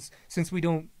thoughts since we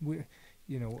don't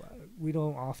we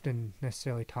don't often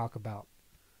necessarily talk about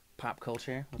Pop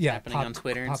culture, what's happening on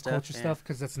Twitter and stuff. Pop culture stuff,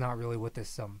 because that's not really what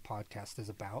this podcast is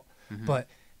about. Mm-hmm. But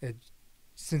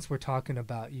since we're talking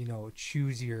about,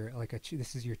 choose your,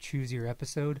 this is your choose your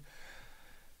episode,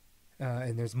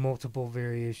 and there's multiple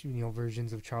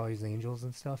versions of Charlie's Angels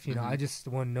and stuff. Mm-hmm. I just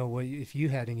want to know if you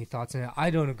had any thoughts on it. I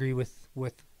don't agree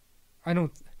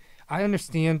I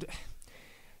understand.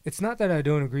 It's not that I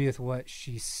don't agree with what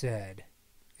she said.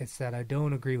 It's that I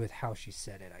don't agree with how she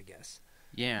said it, I guess.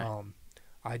 Yeah.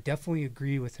 I definitely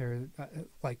agree with her.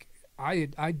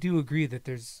 I do agree that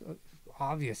there's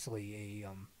obviously a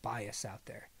bias out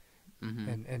there.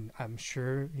 Mm-hmm. And I'm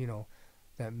sure,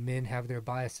 that men have their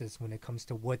biases when it comes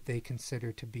to what they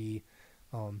consider to be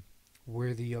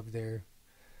worthy of their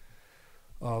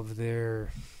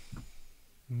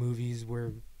movies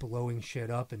where blowing shit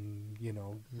up and,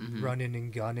 mm-hmm. running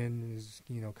and gunning is,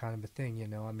 kind of a thing,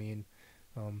 I mean,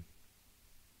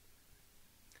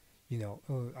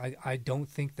 I don't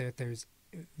think that there's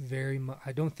very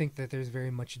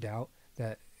much doubt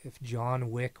that if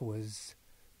John Wick was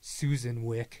Susan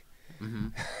Wick, mm-hmm.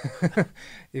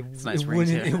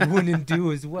 it wouldn't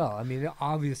do as well. I mean, it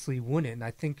obviously wouldn't. And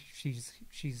I think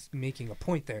she's making a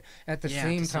point there. At the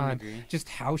same time, just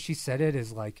how she said it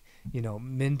is like,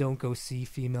 men don't go see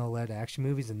female-led action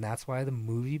movies, and that's why the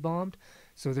movie bombed.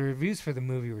 So the reviews for the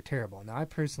movie were terrible. Now, I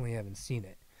personally haven't seen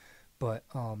it. But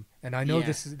and I know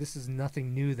this is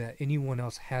nothing new that anyone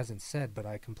else hasn't said, but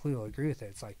I completely agree with it.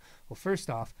 It's like, well, first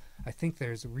off, I think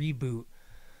there's a reboot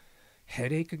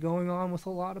headache going on with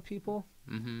a lot of people.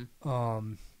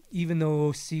 Mm-hmm. Even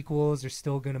though sequels are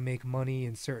still going to make money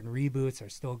and certain reboots are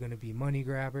still going to be money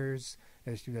grabbers,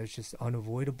 that's just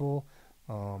unavoidable.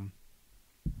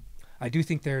 I do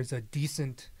think there's a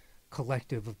decent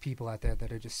collective of people out there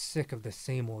that are just sick of the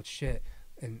same old shit.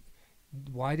 And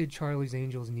why did Charlie's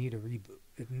Angels need a reboot?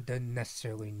 It doesn't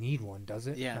necessarily need one, does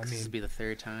it? Yeah, this would be the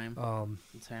third time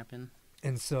it's happened.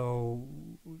 And so,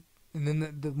 and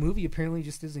then the movie apparently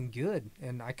just isn't good,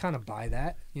 and I kind of buy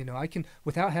that. I can,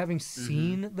 without having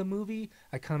seen mm-hmm. the movie,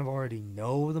 I kind of already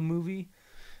know the movie.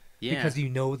 Yeah. Because you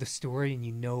know the story and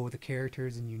you know the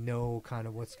characters and you know kind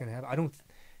of what's going to happen. I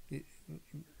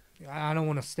don't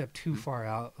want to step too far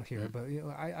out here, but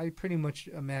I pretty much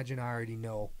imagine I already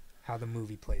know how the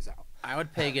movie plays out. I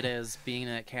would peg it as being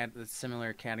a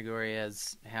similar category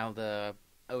as how the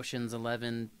Ocean's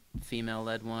 11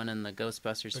 female-led one and the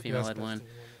Ghostbusters female-led one,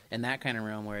 in that kind of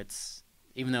realm where it's,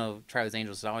 even though Charlie's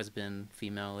Angels has always been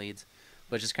female leads,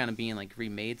 but just kind of being like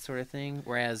remade sort of thing.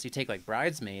 Whereas you take like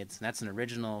Bridesmaids, and that's an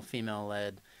original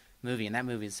female-led movie, and that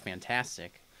movie is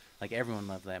fantastic. Like everyone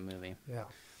loved that movie. Yeah.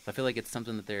 So I feel like it's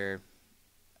something that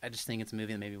I just think it's a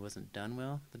movie that maybe wasn't done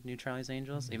well, the new Charlie's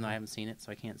Angels, even though I haven't seen it,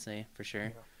 so I can't say for sure.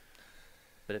 Yeah.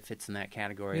 But it fits in that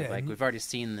category of like, we've already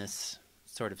seen this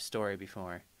sort of story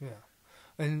before. Yeah.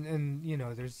 And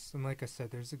like I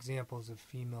said, there's examples of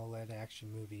female-led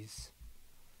action movies.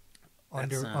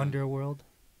 Underworld.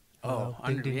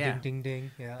 Ding, ding,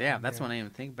 ding. Yeah, that's one I didn't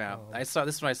even think about. This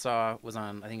is what I saw was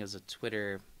on, I think it was a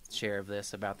Twitter share of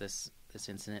this, about this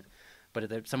incident.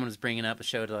 But someone was bringing up a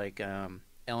show to like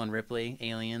Ellen Ripley,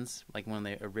 Aliens, like one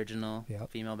of the original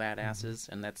female badasses,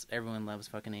 and everyone loves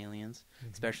fucking aliens,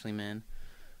 especially men.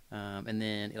 And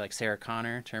then like Sarah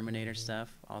Connor, Terminator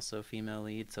stuff, also female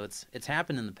lead. So it's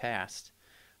happened in the past.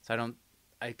 So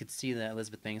I could see that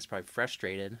Elizabeth Banks is probably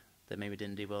frustrated that maybe it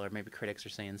didn't do well, or maybe critics are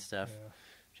saying stuff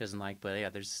she doesn't like. But yeah,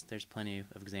 there's plenty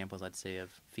of examples, I'd say, of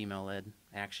female-led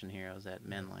action heroes that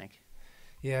men like.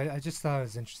 Yeah, I just thought it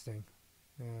was interesting.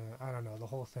 I don't know, the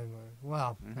whole thing.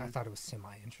 I thought it was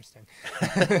semi-interesting.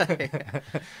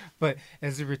 But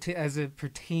as it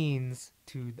pertains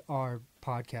to our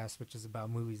podcast, which is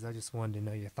about movies, I just wanted to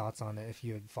know your thoughts on it, if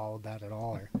you had followed that at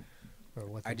all, or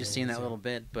what. I just seen that a little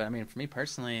bit, but I mean, for me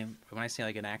personally, when I see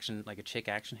like a chick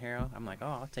action hero, I'm like, oh,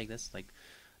 I'll take this, like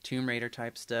Tomb Raider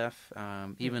type stuff,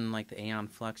 even like the Aeon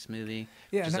Flux movie,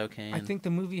 which is okay. I think the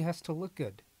movie has to look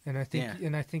good. And I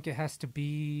think it has to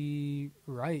be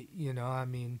right, I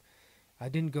mean, I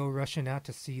didn't go rushing out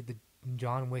to see the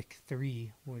John Wick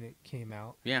 3 when it came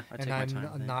out. Yeah,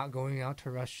 I'm not going out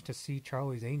to rush to see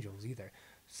Charlie's Angels either.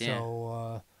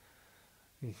 So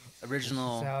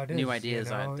original new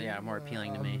ideas are more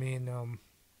appealing to me. I mean,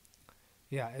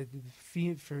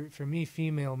 for me,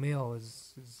 female male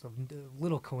is a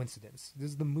little coincidence.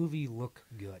 Does the movie look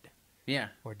good? Yeah.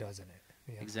 Or doesn't it?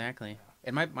 Yeah. Exactly.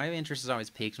 And my interest is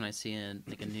always piqued when I see a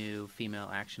new female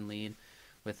action lead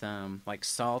with like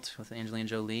Salt with Angelina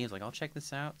Jolie. It's like, I'll check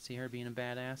this out, see her being a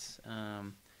badass.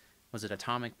 Was it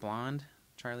Atomic Blonde?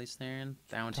 Charlize Theron,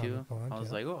 that one too. I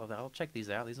was like, oh, I'll check these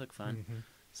out. These look fun.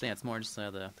 So yeah, it's more just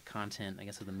the content, I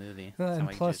guess, of the movie. And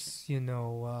plus, she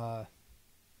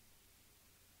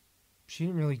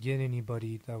didn't really get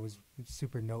anybody that was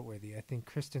super noteworthy. I think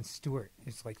Kristen Stewart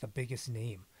is like the biggest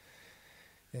name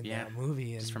in that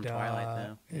movie. Just and from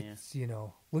Twilight, though. It's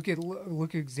look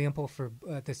at example for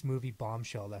this movie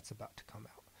Bombshell that's about to come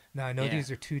out. Now I know these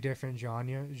are two different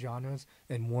genres,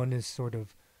 and one is sort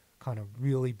of kind of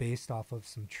really based off of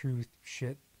some true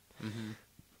shit.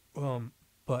 Mm-hmm.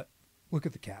 But look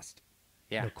at the cast.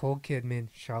 Yeah, Nicole Kidman,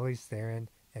 Charlize Theron,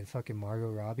 and fucking Margot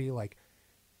Robbie. Like,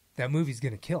 that movie's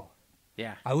gonna kill.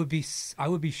 Yeah, I would be shocked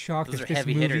Those if are this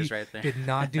heavy movie hitters right there. did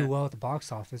not do well at the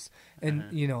box office. And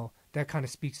that kind of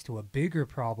speaks to a bigger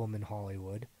problem in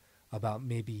Hollywood about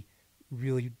maybe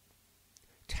really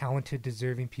talented,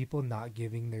 deserving people not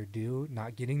getting their due,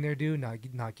 not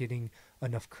getting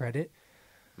enough credit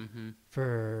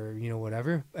for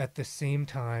whatever. At the same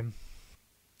time,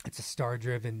 it's a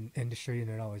star-driven industry, and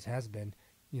it always has been.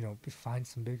 Find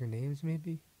some bigger names,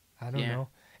 maybe. I don't know.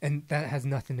 And that has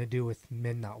nothing to do with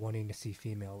men not wanting to see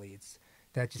female leads.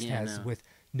 That just has with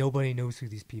nobody knows who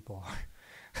these people are.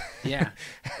 Yeah,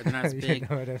 they're not as big. You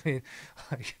know what I mean?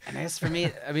 And I guess for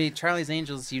me, Charlie's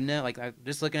Angels,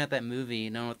 just looking at that movie,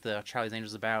 knowing what the Charlie's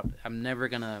Angels is about, I'm never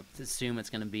going to assume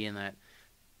it's going to be in that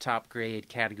top grade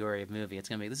category of movie.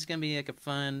 This is going to be like a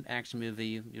fun action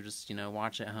movie. You just,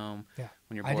 watch at home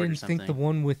when you're bored or something. I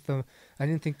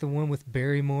didn't think the one with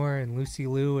Barrymore and Lucy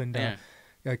Liu and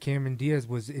Cameron Diaz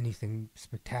was anything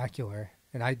spectacular,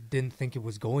 and I didn't think it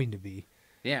was going to be.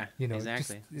 Yeah,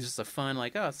 exactly. Just a fun,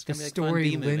 it's going to be like a fun story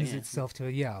B movie. lends itself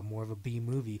to more of a B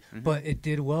movie, but it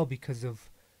did well because of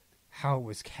how it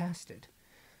was casted.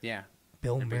 Yeah,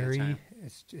 Bill Murray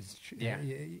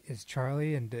is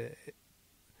Charlie, and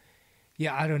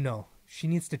I don't know. She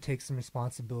needs to take some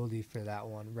responsibility for that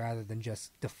one rather than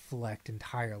just deflect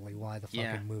entirely why the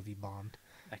fucking movie bombed.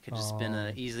 That could just been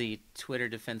an easy Twitter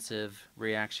defensive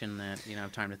reaction that I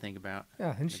have time to think about.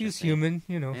 Yeah, and she's human,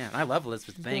 Yeah, I love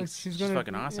Elizabeth Banks. She's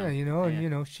fucking awesome. Yeah,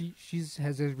 and she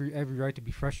has every right to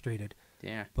be frustrated.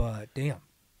 Yeah, but damn.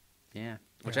 Yeah,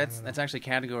 that's actually a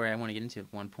category I want to get into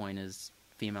at one point is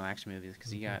female action movies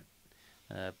because you got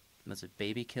what's it,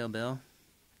 Baby Kill Bill,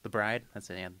 The Bride. That's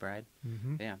it. Yeah, The Bride.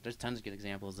 Mm-hmm. Yeah, there's tons of good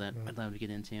examples that I'd love to get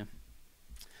into.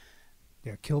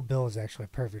 Yeah, Kill Bill is actually a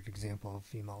perfect example of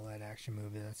female-led action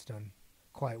movie that's done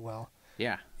quite well.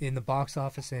 Yeah. In the box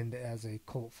office and as a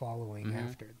cult following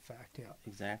after the fact, yeah.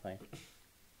 Exactly.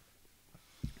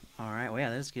 All right, well, yeah,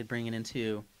 this is good bringing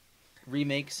into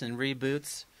remakes and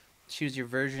reboots. Choose your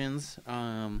versions. So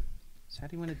how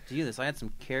do you want to do this? I had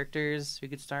some characters we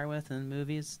could start with in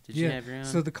movies. Did you have your own?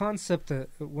 So the concept that,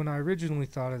 when I originally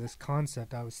thought of this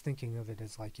concept, I was thinking of it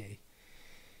as like a,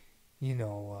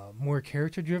 more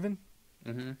character-driven.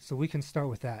 Mm-hmm. So we can start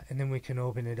with that, and then we can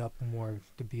open it up more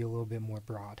to be a little bit more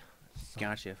broad. So,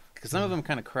 gotcha. Because some of them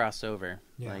kind of cross over.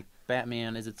 Yeah. Like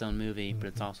Batman is its own movie, but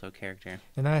it's also a character.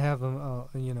 And I have a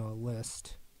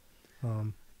list,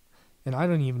 and I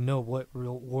don't even know what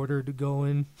real order to go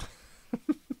in.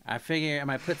 I figure I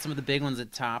might put some of the big ones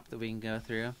at top that we can go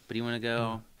through. But do you want to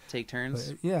go take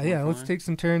turns? Let's take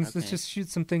some turns. Okay. Let's just shoot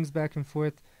some things back and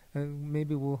forth.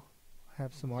 Maybe we'll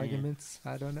have some arguments.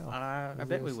 I don't know. I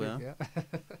bet we will. Yeah.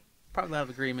 Probably a lot of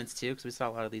agreements too, because we saw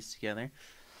a lot of these together.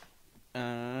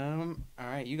 All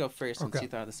right, you go first since you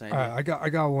thought of this idea. All right, I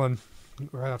got one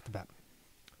right off the bat.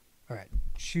 All right,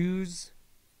 choose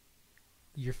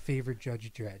your favorite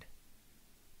Judge Dredd.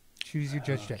 Choose your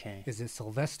Judge Dredd. Is it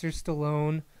Sylvester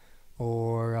Stallone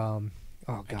or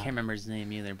I can't remember his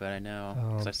name either, but I know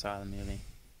because I saw the movie.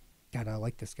 God, I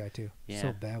like this guy too. Yeah.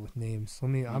 So bad with names.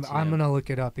 I'm gonna look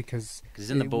it up because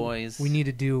he's in The Boys. We need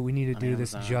to do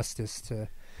this justice to.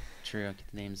 True, I'll get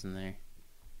the names in there.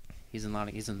 He's in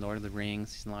Lord of the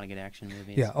Rings. He's in a lot of good action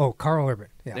movies. Yeah. Oh, Carl Urban.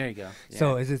 Yeah. There you go. Yeah.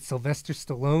 So is it Sylvester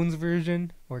Stallone's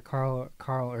version or Carl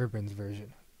Urban's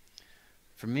version?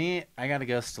 For me, I gotta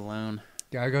go Stallone.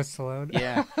 Gotta go Stallone?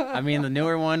 Yeah. I mean, the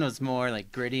newer one was more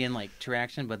like gritty and like true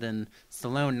action, but then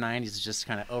Stallone 90s is just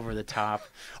kind of over the top.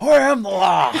 I am the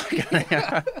law!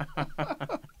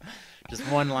 Just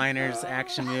one-liners,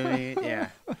 action movie. Yeah.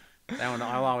 That one,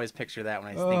 I'll always picture that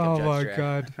when I think of Judge Dredd. Oh, my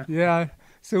God. Yeah.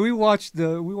 So we watched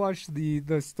the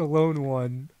Stallone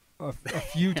one a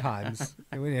few times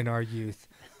in our youth.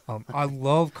 I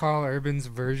love Carl Urban's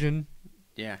version.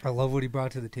 Yeah. I love what he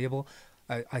brought to the table.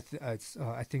 I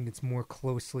think it's more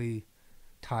closely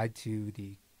tied to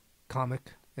the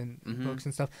comic and books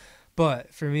and stuff.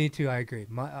 But for me too, I agree.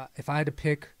 If I had to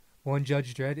pick one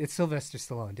Judge Dredd, it's Sylvester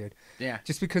Stallone, dude. Yeah.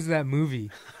 Just because of that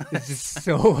movie, it's just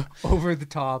so over the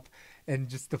top, and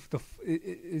just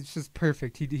it's just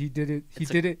perfect. He did it. He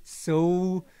did it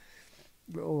so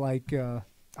like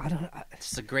I don't.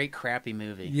 It's a great crappy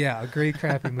movie. Yeah, a great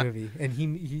crappy movie, and he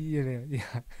yeah.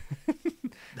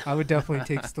 I would definitely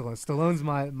take Stallone. Stallone's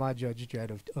my Judge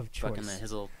Dredd of choice. Fucking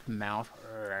his little mouth.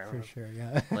 For sure,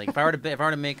 yeah. Like if I were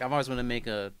to make, I've always wanted to make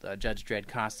a Judge Dredd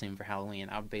costume for Halloween.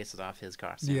 I would base it off his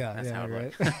costume. Yeah, that's how it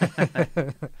right.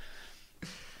 looked.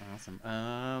 Awesome.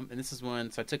 And this is one.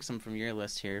 So I took some from your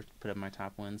list here, put up my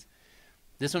top ones.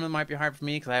 This one might be hard for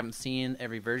me because I haven't seen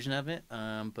every version of it.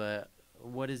 But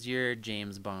what is your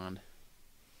James Bond?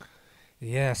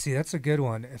 Yeah, see, that's a good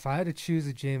one. If I had to choose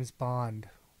a James Bond,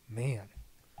 man,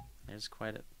 there's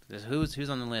quite a. There's who's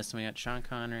on the list. We got Sean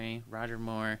Connery, Roger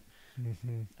Moore.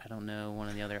 Mm-hmm. I don't know one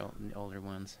of the other older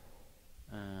ones.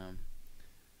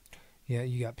 Yeah,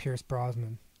 you got Pierce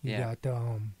Brosnan. You got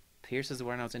Pierce is the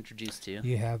one I was introduced to.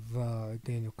 You have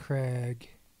Daniel Craig,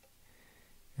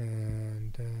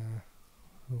 and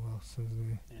who else is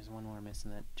there? There's one more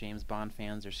missing that James Bond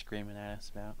fans are screaming at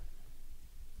us about.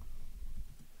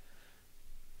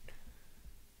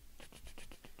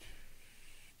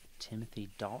 Timothy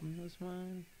Dalton was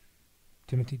one.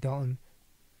 Timothy Dalton.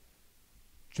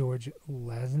 George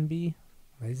Lazenby.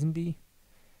 Yeah.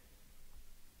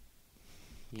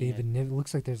 David Niven.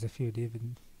 Looks like there's a few.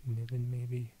 David Niven,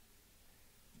 maybe.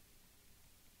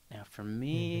 Now, for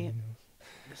me,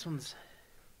 this one's...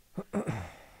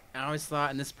 I always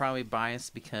thought, and this is probably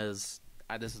biased because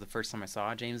this is the first time I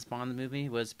saw a James Bond movie,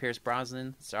 was Pierce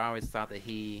Brosnan. So I always thought that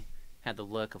he had the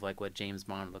look of like what James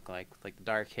Bond looked like the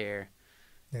dark hair,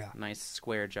 nice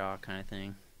square jaw kind of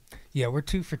thing. Yeah, we're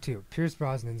 2 for 2. Pierce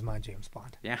Brosnan's my James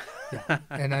Bond. Yeah.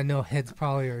 And I know heads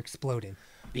probably are exploding.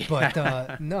 Yeah.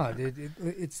 But no,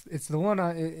 it's the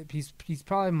one he's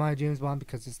probably my James Bond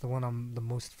because it's the one I'm the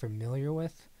most familiar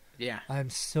with. Yeah. I'm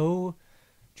so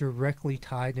directly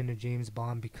tied into James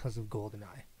Bond because of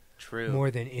GoldenEye. True.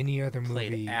 More than any other movie.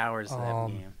 Played hours of that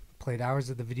game. Played hours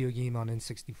of the video game on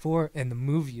N64, and the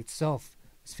movie itself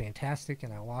is fantastic,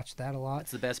 and I watched that a lot.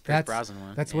 It's the best Pierce Brosnan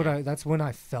one. That's that's when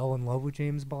I fell in love with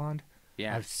James Bond.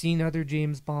 Yeah. I've seen other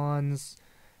James Bonds.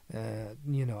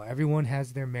 Everyone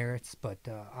has their merits, but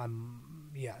the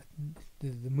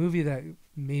movie that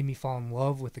made me fall in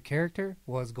love with the character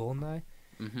was GoldenEye.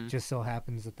 Mm-hmm. Just so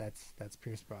happens that's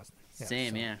Pierce Brosnan. Yeah,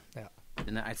 Same, so, yeah. Yeah.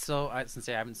 And I've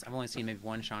only seen maybe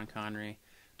one Sean Connery.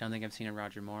 Don't think I've seen a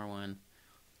Roger Moore one,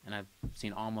 and I've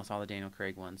seen almost all the Daniel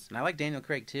Craig ones. And I like Daniel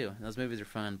Craig too. Those movies are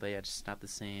fun, but yeah, just not the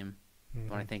same. Mm-hmm.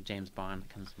 When I think James Bond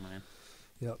comes to mind.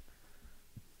 Yep.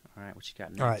 All right, what you got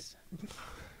next? All right.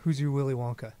 Who's your Willy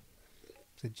Wonka?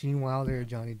 Is it Gene Wilder or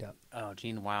Johnny Depp? Oh,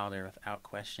 Gene Wilder without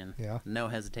question. Yeah. No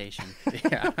hesitation.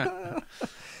 Yeah.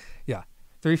 Yeah.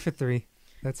 3 for 3.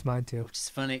 That's mine too. Which is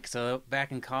funny. So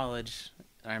back in college,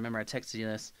 I remember I texted you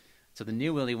this. So the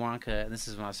new Willy Wonka, and this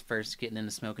is when I was first getting into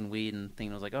smoking weed and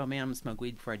thinking, I was like, oh man, I'm going to smoke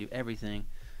weed before I do everything.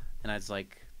 And I was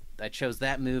like, I chose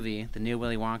that movie, the new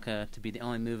Willy Wonka, to be the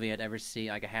only movie I'd ever see.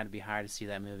 Like I had to be high to see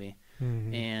that movie.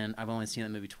 Mm-hmm. And I've only seen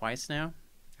that movie twice now.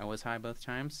 I was high both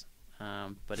times.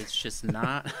 But it's just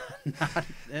not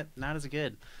as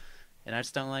good. And I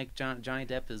just don't like Johnny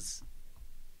Depp is,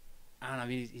 I don't know,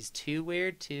 he's too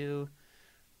weird, too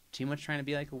much trying to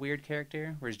be like a weird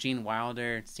character. Whereas Gene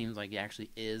Wilder, it seems like he actually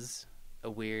is a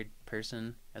weird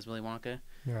person as Willy Wonka.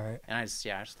 Right. And I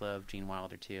just love Gene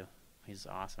Wilder too. He's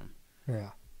awesome.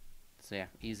 Yeah. So yeah,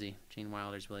 easy. Gene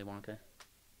Wilder's Willy Wonka.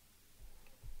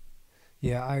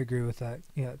 Yeah, I agree with that.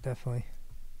 Yeah, definitely.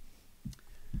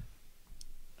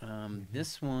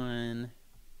 This one,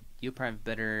 you'll probably have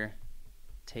better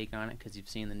take on it because you've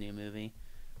seen the new movie.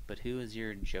 But who is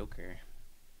your Joker?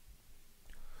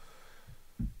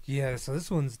 Yeah, so this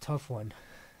one's a tough one.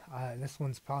 This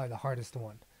one's probably the hardest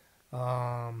one.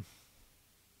 Because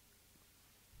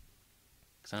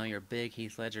I know you're a big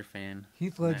Heath Ledger fan.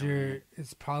 Heath Ledger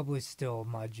is probably still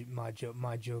my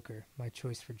Joker, my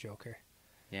choice for Joker.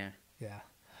 Yeah. Yeah.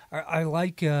 I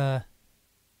like...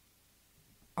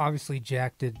 obviously,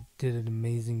 Jack did an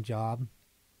amazing job.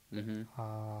 Mm-hmm.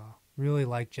 Really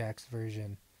like Jack's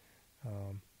version.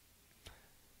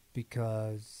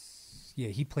 Because, yeah,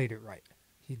 he played it right.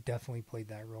 He definitely played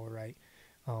that role right.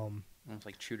 Almost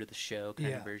like true to the show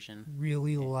kind of version.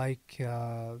 Really like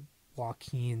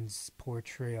Joaquin's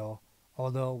portrayal.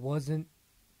 Although it wasn't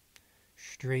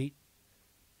straight.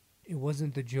 It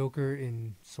wasn't the Joker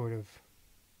in sort of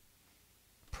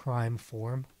prime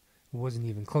form. It wasn't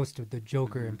even close to the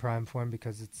Joker in prime form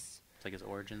because it's like his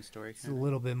origin story. It's a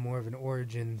little bit more of an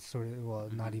origin sort of. Well,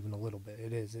 not even a little bit.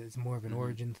 It is. It's more of an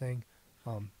origin thing.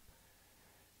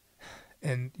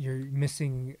 And you're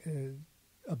missing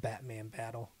a Batman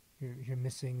battle. You're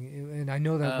missing, and I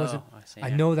know that wasn't. I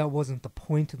know that wasn't the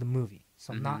point of the movie.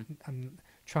 So I'm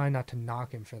trying not to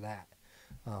knock him for that.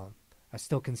 I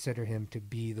still consider him to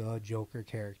be the Joker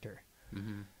character.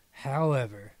 Mm-hmm.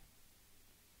 However,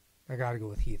 I gotta go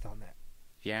with Heath on that.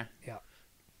 Yeah? Yeah.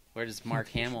 Where does Mark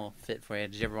Hamill fit for you?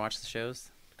 Did you ever watch the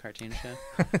shows? The cartoon show?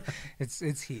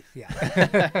 It's Heath,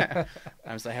 yeah.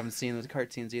 I haven't seen those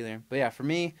cartoons either. But yeah, for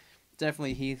me,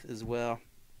 definitely Heath as well.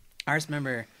 I just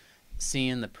remember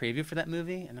seeing the preview for that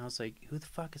movie, and I was like, who the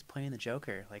fuck is playing the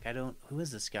Joker? Like, who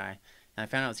is this guy? And I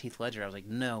found out it was Heath Ledger. I was like,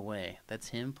 no way. That's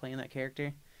him playing that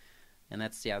character? And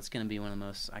it's going to be one of the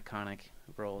most iconic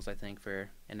roles, I think, for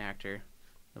an actor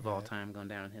of all time going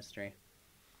down in history.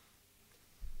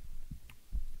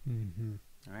 Mm-hmm.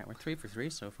 All right, we're 3 for 3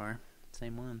 so far.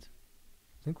 Same ones.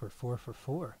 I think we're 4 for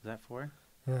 4. Is that 4?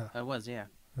 Yeah. It was, yeah.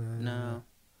 No.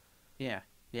 Yeah,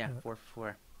 4 for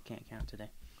 4. Can't count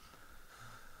today.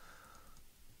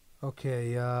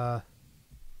 Okay,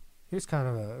 here's kind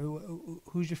of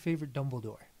who's your favorite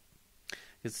Dumbledore?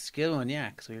 It's a good one, yeah,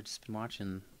 because we've just been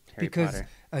watching Harry Potter. Because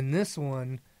in this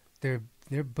one, they're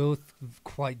both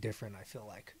quite different, I feel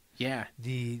like. Yeah.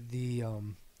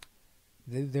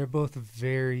 They're both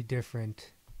very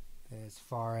different as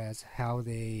far as how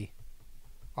they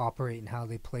operate and how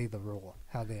they play the role,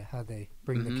 how they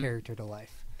bring the character to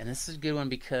life. And this is a good one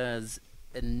because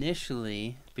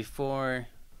initially, before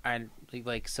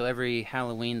so every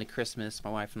Halloween to Christmas,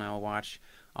 my wife and I will watch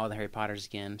all the Harry Potters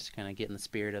again, just kind of get in the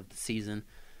spirit of the season.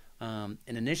 And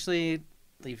initially,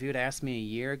 if you had asked me a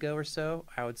year ago or so,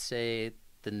 I would say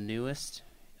the newest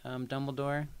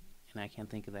Dumbledore, and I can't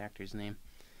think of the actor's name.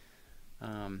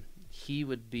 He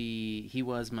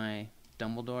was my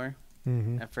Dumbledore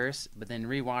at first, but then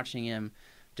rewatching him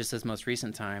just this most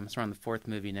recent time, it's around the 4th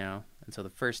movie now, and so the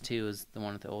first 2 is the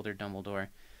one with the older Dumbledore.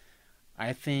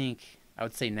 I think I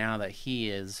would say now that he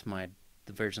is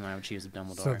the version I would choose of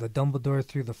Dumbledore. So the Dumbledore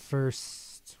through the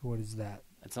first, what is that?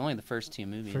 It's only the first 2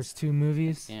 movies. First 2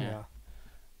 movies? Yeah.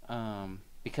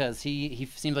 Because he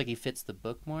seems like he fits the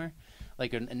book more.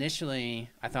 Like initially,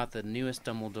 I thought the newest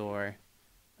Dumbledore,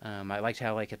 I liked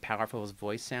how powerful his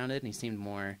voice sounded, and he seemed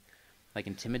more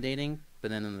intimidating.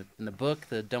 But then in the book,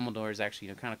 the Dumbledore is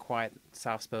actually kind of quiet,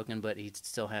 soft spoken, but he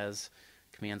still has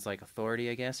commands like authority,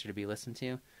 I guess, or to be listened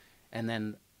to. And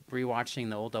then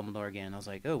rewatching the old Dumbledore again, I was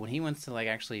like, oh, when he wants to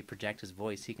actually project his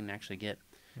voice, he can actually get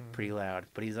pretty loud.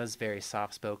 But he does very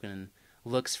soft spoken and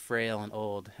looks frail and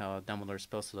old, how Dumbledore's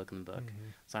supposed to look in the book.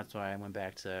 So that's why I went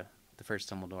back to the first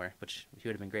Dumbledore, which he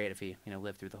would have been great if he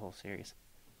lived through the whole series.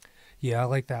 Yeah, I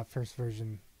like that first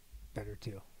version better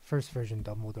too. First version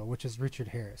Dumbledore, which is Richard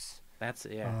Harris. That's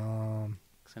because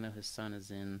I know his son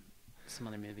is in some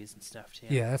other movies and stuff too.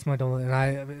 Yeah, that's my Dumbledore, and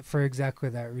I for exactly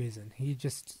that reason. He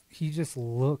just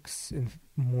looks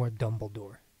more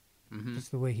Dumbledore.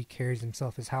 Just the way he carries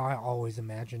himself is how I always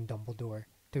imagined Dumbledore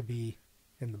to be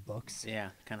in the books.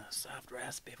 Yeah, kind of soft,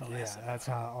 raspy voice. Yeah, that's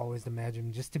how I always imagined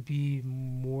him, just to be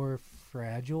more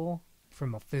fragile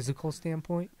from a physical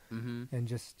standpoint, and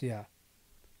just I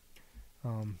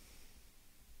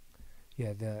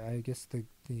guess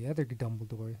the other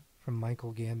Dumbledore from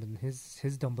Michael Gambon, his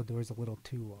Dumbledore is a little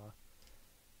too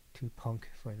punk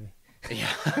for me.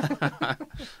 Yeah, a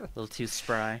little too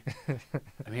spry. I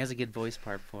mean, he has a good voice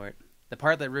part for it. The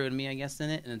part that ruined me, I guess, in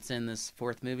it, and it's in this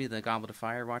 4th movie, The Goblet of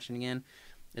Fire, watching again,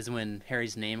 is when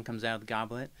Harry's name comes out of the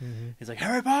goblet. He's like,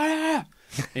 Harry Potter!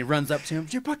 And he runs up to him,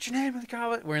 you put your name in the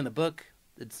goblet? Where in the book,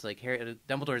 it's like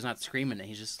Dumbledore's not screaming it,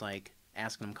 he's just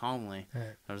asking him calmly.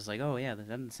 Right. I was like, oh yeah, that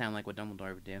doesn't sound like what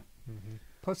Dumbledore would do.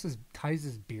 Plus, ties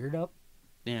his beard up.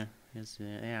 Yeah, I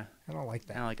don't like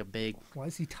that. Kind of like a big. Why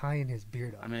is he tying his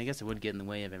beard up? I mean, I guess it would get in the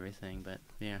way of everything, but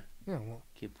yeah. Yeah, well.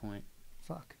 Good point.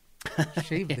 Fuck.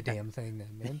 Shave the damn thing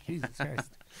then, man. Jesus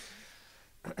Christ.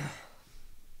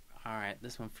 All right,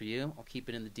 this one for you. I'll keep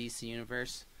it in the DC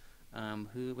universe.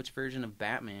 Which version of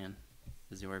Batman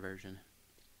is your version?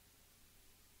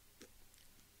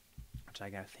 Which I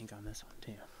gotta think on this one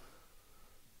too.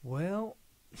 Well,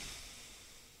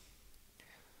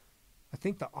 I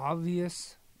think the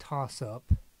obvious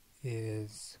toss-up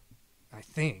is, I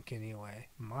think anyway,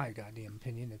 my goddamn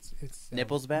opinion, it's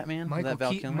Nipples Batman.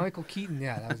 Michael Keaton,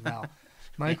 yeah, that was Val.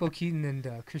 Michael Keaton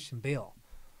and Christian Bale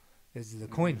is the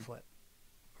coin flip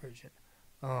version.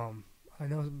 I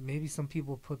know maybe some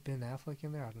people put Ben Affleck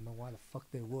in there. I don't know why the fuck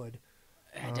they would.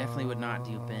 I definitely would not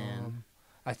do Ben.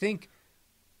 I think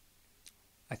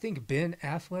Ben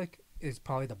Affleck is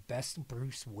probably the best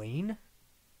Bruce Wayne.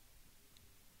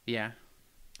 Yeah.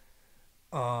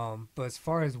 But as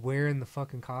far as wearing the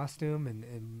fucking costume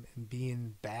and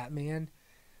being Batman,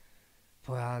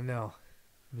 well, I don't know.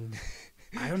 I mean,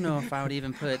 I don't know if I would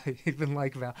even put. Even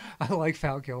like Val. I like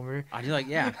Val Kilmer. I do like,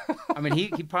 yeah. I mean, he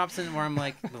pops in where I'm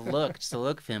like, just the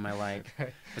look of him I like.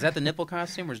 Right. Was that the nipple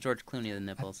costume or is George Clooney the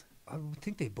nipples? I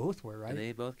think they both were, right? Do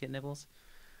they both get nipples?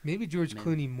 Maybe George Maybe.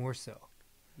 Clooney more so.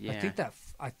 Yeah. I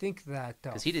think that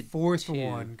 'Cause he did fourth two.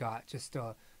 one got just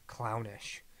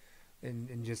clownish,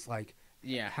 and just like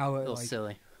Yeah. how a it little like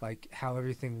silly. like how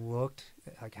everything looked,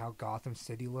 like how Gotham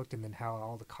City looked, and then how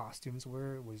all the costumes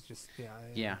were. It was just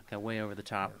Yeah, got way over the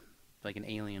top, like an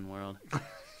alien world.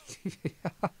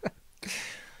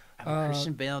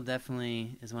 Christian Bale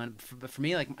definitely is one. But for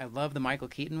me, like I love the Michael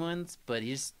Keaton ones, but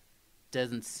he just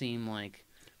doesn't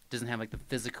have like the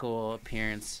physical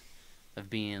appearance of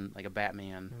being like a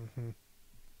Batman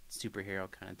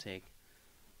superhero kind of take.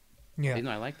 Yeah, Even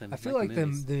though I like them. I feel like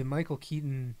the Michael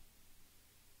Keaton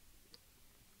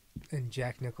and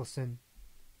Jack Nicholson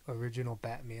original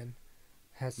Batman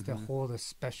has to hold a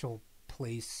special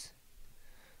place,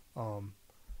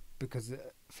 because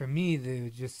for me they're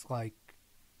just like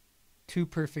two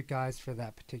perfect guys for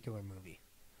that particular movie.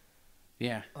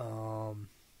 Yeah.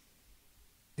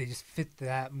 They just fit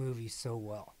that movie so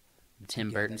well. The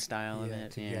Tim Burton style of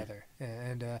it. Together.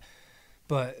 And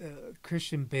but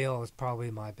Christian Bale is probably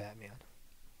my Batman.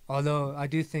 Although I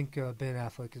do think Ben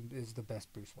Affleck is the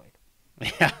best Bruce Wayne.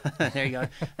 Yeah, there you go.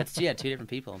 That's two different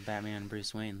people, Batman and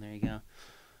Bruce Wayne. There you go.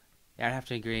 Yeah, I'd have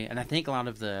to agree. And I think a lot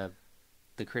of the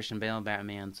Christian Bale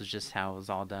Batmans was just how it was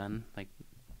all done. Like,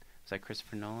 was that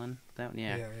Christopher Nolan?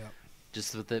 Yeah.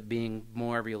 Just with it being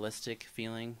more realistic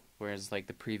feeling, whereas like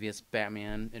the previous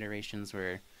Batman iterations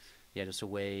were, just a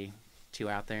way too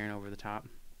out there and over the top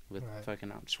with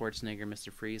fucking Schwarzenegger,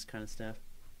 Mr. Freeze kind of stuff.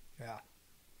 Yeah.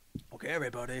 Okay,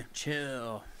 everybody,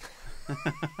 chill.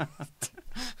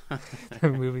 The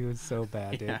movie was so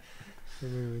bad, dude. Yeah. The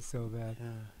movie was so bad.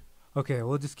 Yeah. Okay,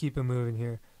 we'll just keep it moving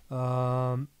here.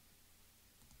 How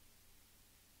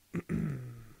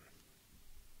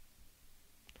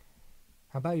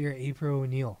about your April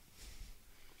O'Neil?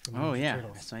 Oh, yeah.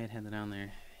 So I had that down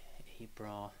there.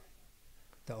 April.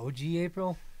 The OG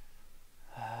April?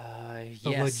 The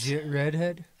yes. legit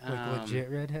redhead? Like legit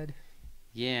redhead?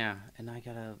 Yeah, and I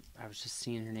was just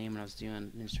seeing her name when I was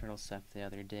doing Ninja Turtle stuff the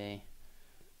other day.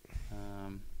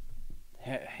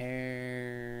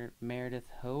 Meredith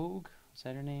Hoag? Was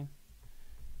that her name?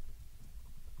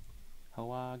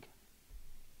 Hoag?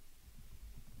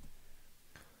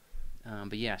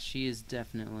 But yeah, she is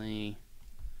definitely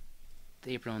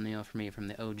the April O'Neil for me from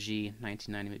the OG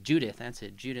 1990. Judith, that's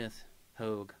it. Judith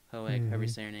Hoag, however you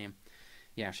say her name.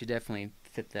 Yeah, she definitely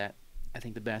fit that. I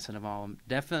think the best out of all of them.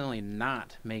 Definitely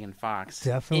not Megan Fox.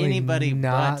 Definitely anybody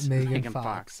not but Megan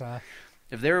Fox.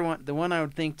 If there were the one I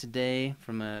would think today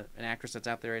from an actress that's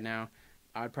out there right now,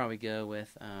 I would probably go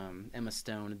with Emma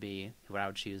Stone to be what I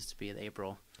would choose to be the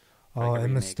April. Oh,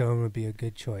 Emma Stone would be a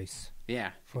good choice.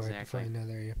 Yeah, for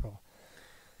another April.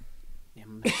 Yeah,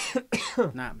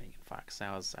 not Megan Fox.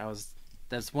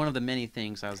 That's one of the many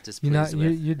things I was displeased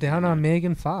with. You're down on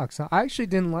Megan Fox. I actually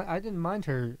didn't mind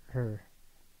her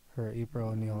April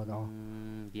O'Neil at all.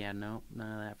 Yeah, no,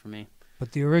 none of that for me.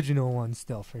 But the original one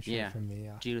still for sure for me.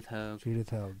 Yeah, Judith Hoag.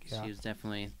 Yeah. She was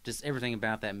definitely just everything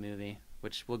about that movie,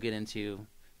 which we'll get into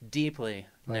deeply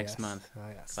next month. Oh,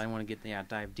 yes. I want to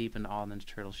dive deep into all Ninja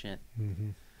Turtle shit.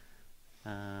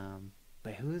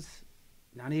 But who's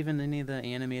not even any of the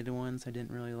animated ones I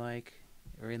didn't really like,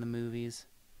 or in the movies.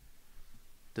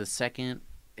 The second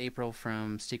April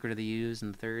from Secret of the Ooze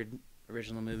and the third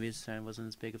original movies, I wasn't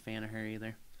as big a fan of her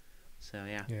either. So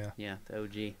yeah, the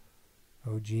OG.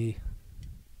 OG.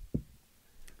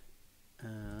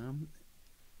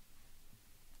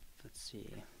 Let's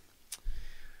see.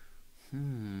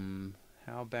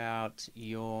 How about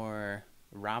your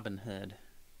Robin Hood?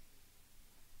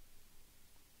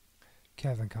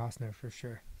 Kevin Costner for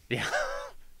sure. Yeah,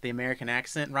 the American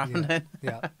accent Robin Hood.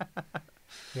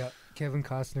 Yeah, Kevin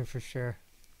Costner for sure.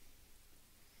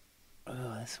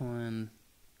 Oh, this one.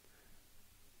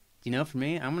 For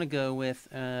me, I'm gonna go with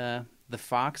the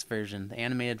Fox version, the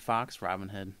animated Fox Robin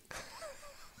Hood.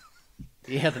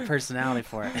 You have the personality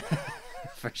for it,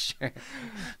 for sure.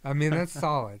 I mean, that's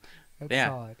solid. That's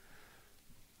solid.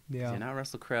 Yeah. Not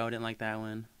Russell Crowe. Didn't like that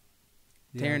one.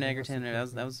 Taron Egerton.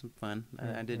 That was fun.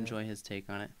 I did enjoy his take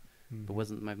on it, but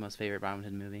wasn't my most favorite Robin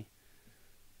Hood movie.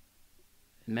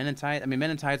 Men in Tights.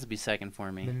 Men in Tights would be second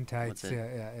for me. Men in Tights.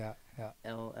 Yeah.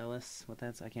 Ellis. I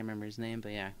can't remember his name,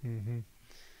 but yeah. Mm-hmm.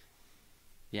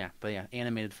 Yeah, but yeah,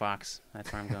 animated Fox.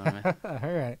 That's where I'm going with.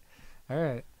 All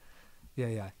right.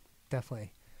 Yeah.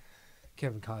 Definitely.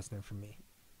 Kevin Costner for me.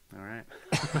 All right.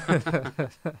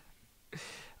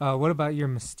 What about your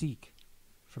Mystique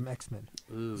from X-Men?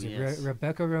 Ooh, Is it yes.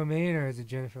 Rebecca Romijn or is it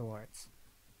Jennifer Lawrence?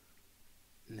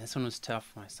 And this one was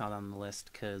tough when I saw it on the list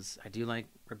because I do like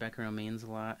Rebecca Romijn's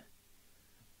a lot.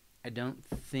 I don't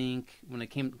think when it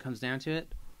comes down to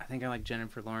it, I think I like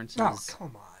Jennifer Lawrence's. Oh,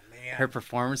 come on, man. Her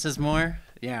performances more,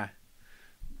 yeah.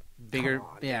 Bigger, Come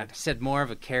on, yeah. dude. She said more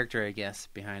of a character, I guess,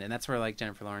 behind it. And that's where like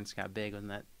Jennifer Lawrence got big when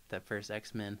that first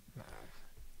X-Men.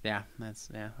 Yeah,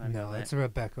 I know No, that. it's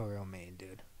Rebecca Romijn,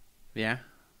 dude. Yeah.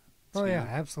 Oh yeah,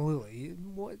 absolutely.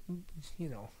 What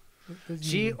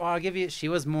I'll give you. She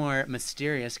was more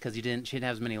mysterious because she didn't have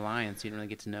as many lines. So you didn't really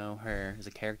get to know her as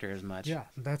a character as much. Yeah,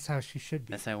 that's how she should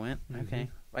be. That's how it went. Mm-hmm. Okay,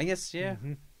 well, I guess yeah.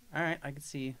 Mm-hmm. All right, I can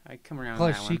see. I come around.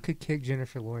 Plus, on that she one. could kick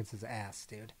Jennifer Lawrence's ass,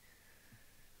 dude.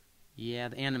 Yeah,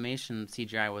 the animation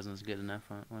CGI wasn't as good enough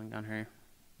on her.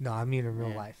 No, I mean in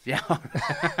real life. Yeah.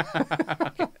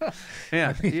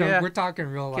 Yeah. I mean, Yeah. we're talking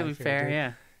real life. Can be here, fair. dude.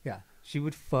 Yeah. Yeah, she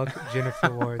would fuck Jennifer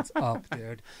Lawrence up,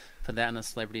 dude. Put that in a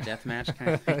celebrity death match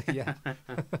kind of thing. Yeah.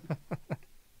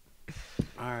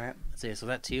 All right. Let's see. So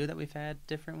that two that we've had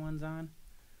different ones on.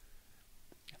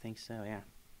 I think so. Yeah.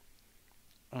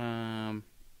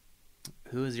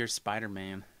 Who is your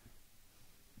Spider-Man?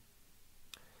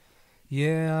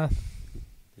 Yeah,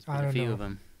 There's I been a don't few know. of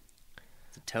them.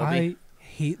 Is it Toby? I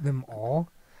hate them all.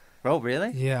 Oh,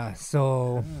 really? Yeah,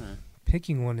 so Ah,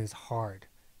 picking one is hard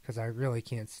because I really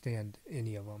can't stand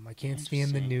any of them. I can't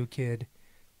stand the Interesting. new kid.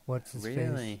 What's his face?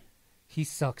 really? He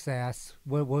sucks ass.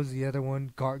 What was the other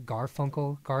one?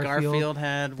 Garfield. Garfield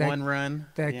had That- one run.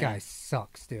 That Yeah. guy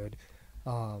sucks, dude.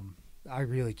 I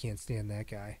really can't stand that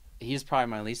guy. He's probably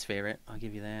my least favorite. I'll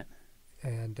give you that.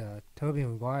 And Tobey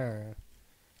Maguire.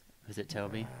 Is it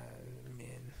Toby?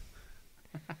 Man.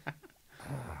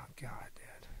 Oh God,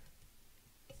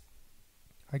 dude.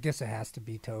 I guess it has to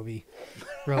be Toby.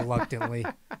 Reluctantly,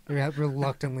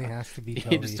 reluctantly has to be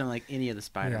Toby. You just don't like any of the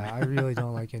Spider-Man. Yeah, I really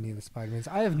don't like any of the Spider-Mans.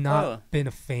 I have not been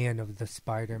a fan of the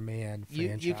Spider-Man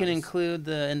franchise. You can include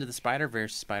the Into the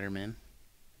Spider-Verse Spider-Man.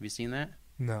 Have you seen that?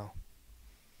 No.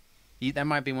 That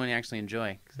might be one you actually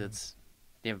enjoy because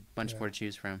you have a bunch more to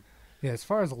choose from. Yeah, as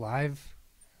far as live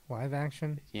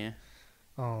action, Yeah.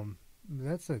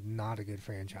 that's not a good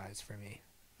franchise for me.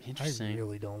 Interesting. I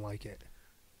really don't like it.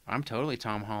 I'm totally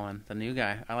Tom Holland, the new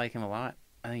guy. I like him a lot.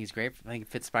 I think he's great. I think he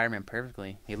fits Spider-Man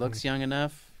perfectly. He looks young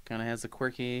enough, kind of has the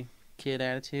quirky kid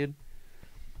attitude.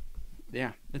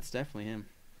 Yeah, it's definitely him.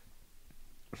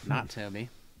 Not Toby.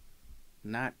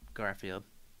 Not Garfield.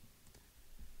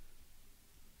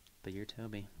 But you're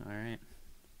Toby. All right.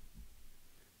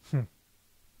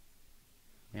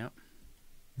 Yep.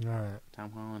 All right.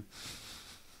 Tom Holland.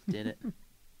 Did it.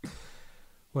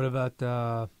 What about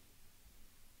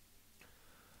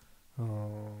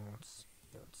let's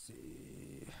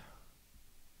see.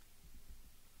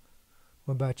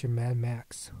 What about your Mad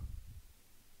Max?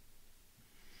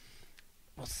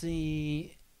 We'll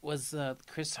see. Was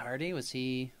Chris Hardy? Was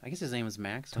he? I guess his name was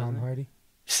Max. Tom wasn't it? Hardy?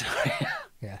 Sorry.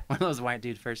 Yeah. One of those white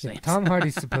dude first Yeah, names. Tom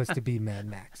Hardy's supposed to be Mad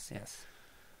Max. Yes.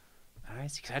 I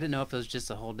see. 'Cause I didn't know if it was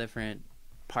just a whole different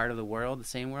part of the world, the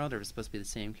same world, or it was supposed to be the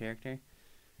same character.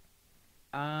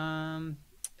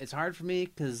 It's hard for me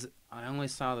because I only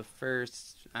saw the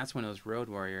first. That's when it was Road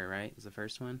Warrior, right? Was the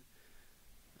first one.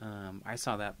 I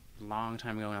saw that a long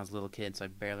time ago when I was a little kid, so I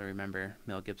barely remember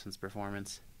Mel Gibson's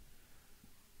performance.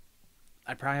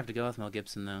 I'd probably have to go with Mel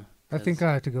Gibson though. I think 'cause-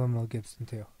 I have to go with Mel Gibson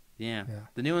too. Yeah. Yeah.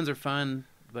 The new ones are fun,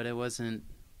 but it wasn't.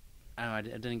 I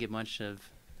didn't get much of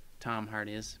Tom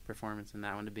Hardy's performance in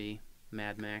that one to be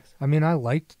Mad Max. I mean, I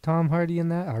liked Tom Hardy in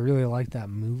that. I really liked that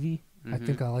movie. I Mhm.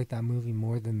 think I like that movie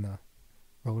more than the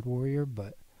Road Warrior,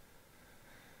 but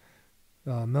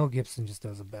Mel Gibson just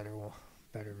does a better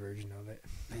version of it.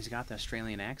 He's got the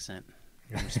Australian accent.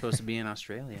 You're supposed to be in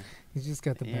Australia. He's just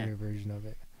got the Yeah. better version of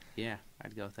it. Yeah,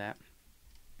 I'd go with that.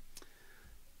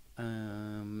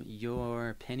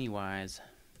 Your Pennywise,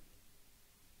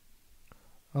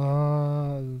 The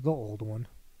old one.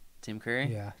 Tim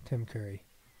Curry. Yeah, Tim Curry.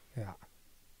 Yeah.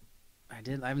 I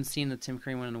haven't seen the Tim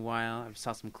Curry one in a while. I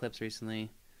saw some clips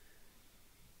recently.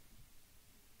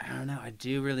 I don't know. I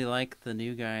do really like the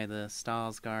new guy, the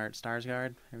Starsguard.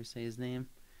 However you say his name.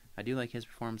 I do like his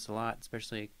performance a lot,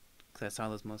 especially because I saw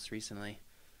those most recently.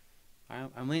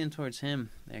 I'm leaning towards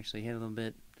him. Actually, he had a little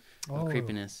bit of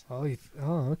creepiness.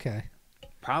 Okay.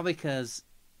 Probably because,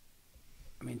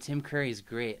 I mean, Tim Curry is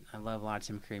great. I love a lot of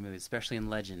Tim Curry movies, especially in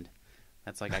Legend.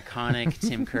 That's like iconic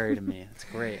Tim Curry to me. It's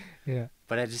great. Yeah.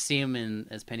 But I just see him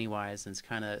as Pennywise, and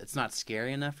it's not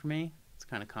scary enough for me. It's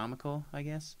kind of comical, I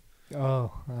guess. Which,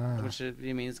 I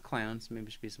mean, it's clowns. Maybe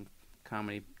there should be some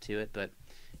comedy to it. But,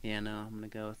 yeah, no, I'm going to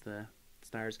go with the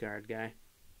Starsguard guy.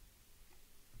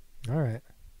 All right.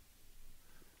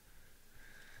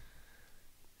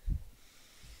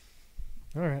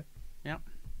 All right. Yep.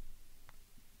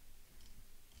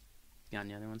 Got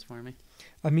any other ones for me?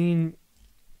 I mean,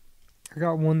 I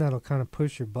got one that'll kind of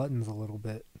push your buttons a little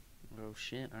bit. Oh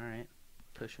shit! All right,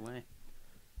 push away.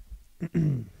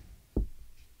 And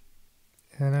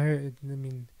I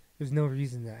mean, there's no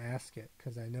reason to ask it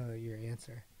because I know your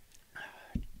answer.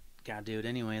 Gotta do it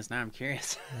anyways. Now I'm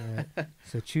curious. All right.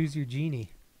 So choose your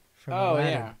genie. From Oh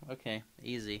Aladdin. yeah. Okay.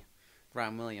 Easy.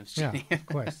 Robin Williams. Yeah, Genie. of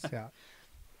course. Yeah.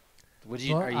 Would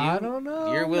you? Well, Are you? I don't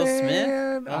know. You're Will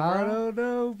man. Smith. I don't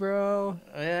know, bro.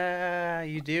 Yeah,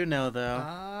 you do know though.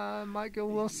 I might go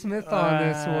Will Smith on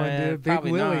this one, dude. Big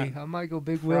probably Willy. not. I might go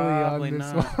Big Probably Willy on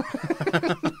this not.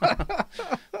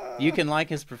 one. You can like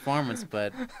his performance,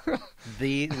 but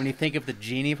when you think of the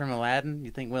genie from Aladdin, you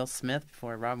think Will Smith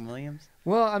before Robin Williams.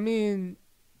 Well, I mean,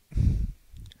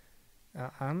 I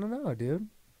don't know, dude.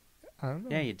 I don't know.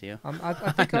 Yeah, you do.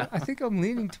 I think I'm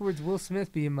leaning towards Will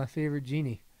Smith being my favorite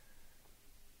genie.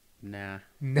 Nah.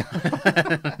 No.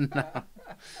 No.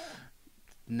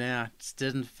 Nah, just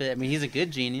doesn't fit. I mean, he's a good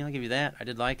genie. I'll give you that. I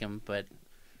did like him, but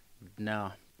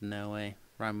no way.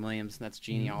 Robin Williams, that's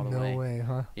genie all the way. No way,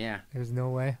 huh? Yeah, There's no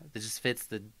way. it just fits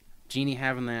the genie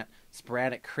having that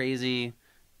sporadic, crazy,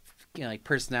 like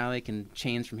personality can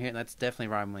change from here. That's definitely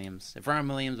Robin Williams. If Robin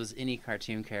Williams was any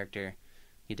cartoon character,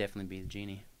 he'd definitely be the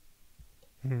genie.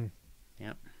 Hmm.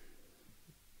 Yep.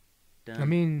 Done. I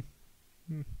mean,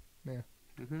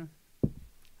 Mm-hmm.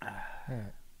 all right.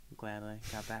 I'm glad I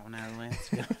got that one out of the way. That's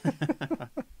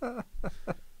good.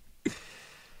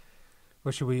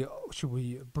 Well, should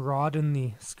we broaden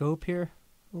the scope here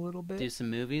a little bit? Do some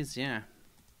movies, yeah.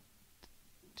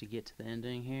 To get to the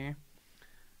ending here.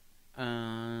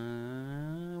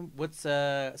 What's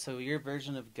so your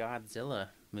version of Godzilla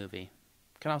movie?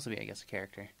 Can also be, I guess, a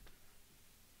character.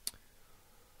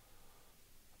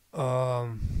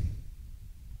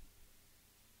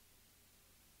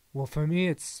 Well, for me,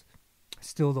 it's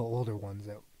still the older ones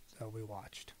that we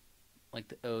watched. Like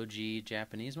the OG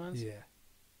Japanese ones? Yeah.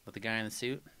 With the guy in the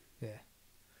suit? Yeah.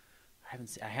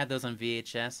 I had those on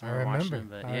VHS. I Watching remember. them,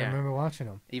 but I yeah. remember watching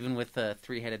them. Even with the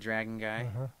three-headed dragon guy.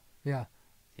 Uh-huh. Yeah.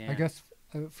 Yeah. I guess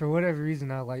for whatever reason,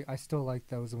 I still like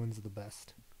those ones the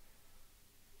best.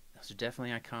 Those are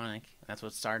definitely iconic. That's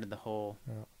what started the whole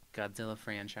Yeah. Godzilla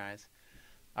franchise.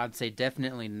 I'd say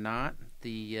definitely not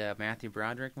the Matthew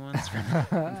Broderick ones from the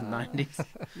 90s.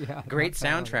 Yeah. Great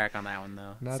soundtrack on that one,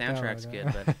 though. Not that Soundtrack's one,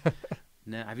 good, but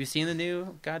no. Have you seen the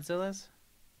new Godzillas?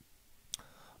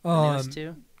 The Um, newest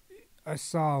two? I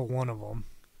saw one of them.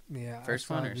 Yeah. First I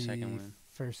saw one or the second one?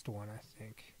 First one, I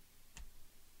think.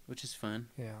 Which is fun.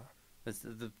 Yeah.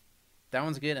 That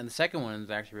one's good, and the second one is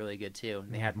actually really good, too.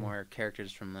 They had Mhm. more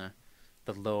characters from the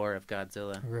lore of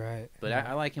Godzilla. Right. But yeah.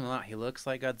 I like him a lot. He looks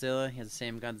like Godzilla. He has the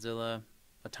same Godzilla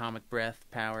atomic breath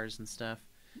powers and stuff.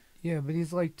 Yeah, but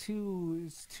he's like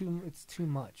it's too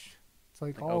much. It's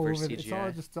like all over over. It's all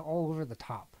CGI. just all over the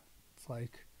top. It's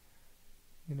like,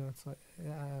 it's like I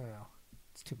don't know.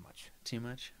 It's too much. Too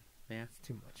much? Yeah. It's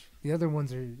too much. The other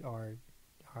ones are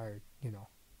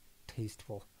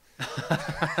tasteful.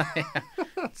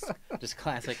 Just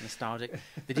classic nostalgic.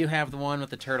 They do have the one with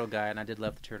the turtle guy, and I did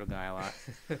love the turtle guy a lot.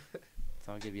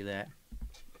 So I'll give you that.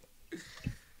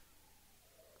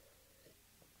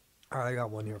 All right, I got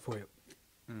one here for you.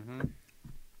 Mm-hmm.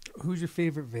 Who's your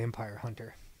favorite vampire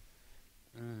hunter?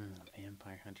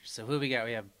 Vampire hunter. So who we got?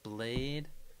 We have Blade,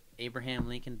 Abraham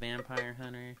Lincoln, vampire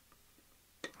hunter.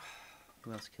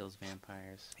 Who else kills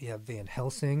vampires? You have Van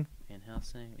Helsing. Van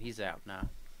Helsing. He's out now.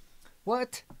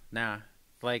 What? Nah,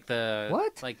 like the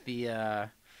What? Like the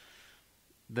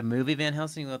movie Van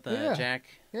Helsing with Yeah.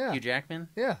 Hugh Jackman.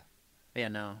 Yeah. Yeah,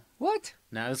 no. What?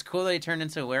 No, it was cool that he turned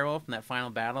into a werewolf in that final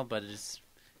battle, but it just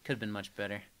could have been much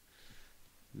better.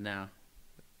 No.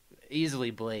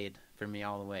 Easily Blade for me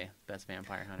all the way. Best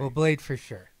vampire hunter. Well, Blade for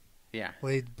sure. Yeah.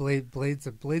 Blade's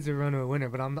a runaway winner,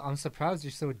 but I'm surprised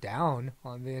you're so down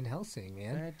on Van Helsing,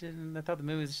 man. I thought the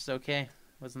movie was just okay.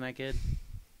 Wasn't that good?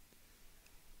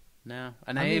 No.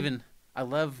 And I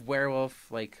love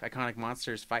werewolf, like, iconic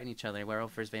monsters fighting each other,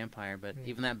 werewolf versus vampire, but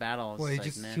even that battle was Well,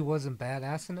 like, nah. he wasn't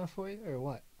badass enough for you, or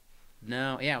what?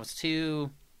 No, yeah, it was too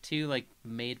like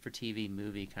made for TV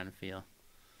movie kind of feel.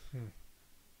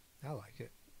 I like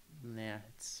it. Yeah,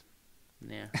 it's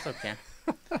okay.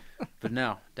 But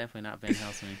no, definitely not Van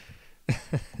Helsing.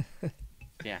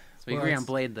 Yeah, so we agree on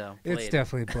Blade though. Blade. It's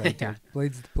definitely Blade, dude. Yeah.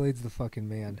 Blade's the fucking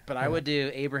man. But I would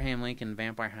do Abraham Lincoln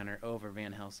Vampire Hunter over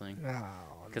Van Helsing.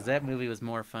 Oh, Because that movie was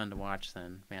more fun to watch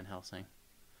than Van Helsing.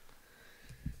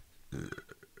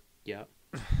 Yep.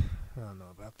 I don't know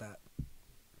about that.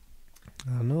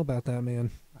 I don't know about that,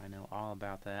 man. I know all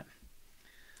about that.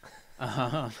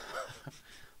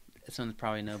 This one's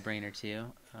probably no brainer too.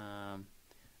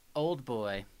 Old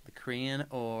Boy, the Korean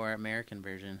or American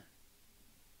version?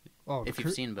 Oh, if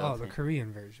you've seen both. Oh, the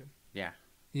Korean version. Yeah.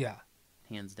 Yeah.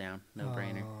 Hands down, no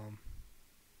brainer.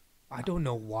 I don't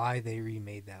know why they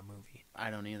remade that movie. I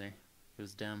don't either. It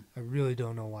was dumb. I really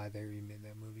don't know why they remade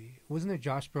that movie. Wasn't it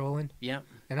Josh Brolin? Yep.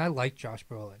 And I like Josh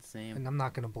Brolin. Same. And I'm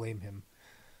not going to blame him.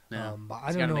 No. But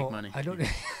He's I don't know. Make money. I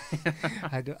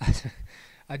don't.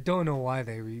 I don't know why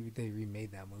they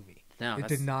remade that movie. No, it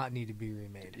did not need to be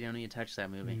remade. You don't need to touch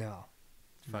that movie. No.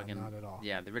 Fucking, not at all.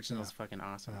 Yeah, the original's fucking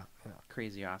awesome. Yeah.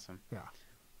 Crazy awesome. Yeah.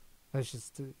 That's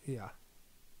just yeah.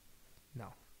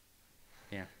 No.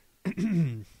 Yeah.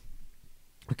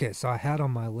 Okay, so I had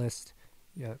on my list,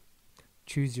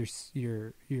 choose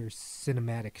your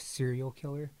cinematic serial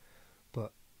killer,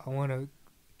 but I want to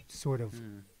sort of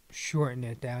shorten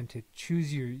it down to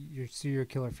choose your serial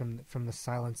killer from the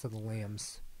Silence of the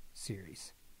Lambs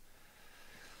series.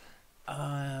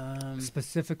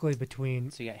 Specifically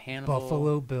between so you got Hannibal,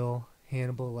 Buffalo Bill,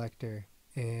 Hannibal Lecter,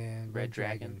 and Red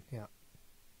Dragon. Yeah,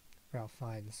 Ralph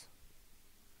Fiennes.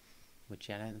 Which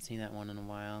I hadn't seen that one in a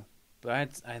while, but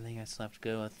I think I still have to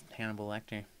go with Hannibal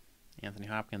Lecter, Anthony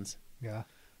Hopkins. Yeah.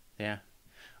 Yeah.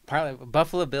 Partly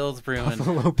Buffalo Bill's ruined.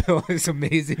 Buffalo Bill is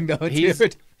amazing though,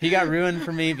 dude. He got ruined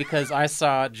for me because I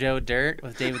saw Joe Dirt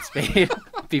with David Spade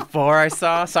before I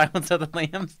saw Silence of the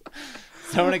Lambs.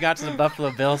 So when I got to the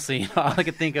Buffalo Bill scene, all I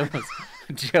could think of was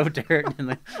Joe Dirt in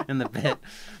the bit.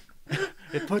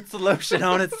 It puts the lotion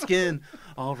on its skin.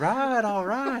 All right, all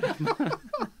right.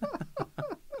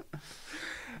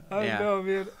 I don't know,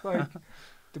 man. Like,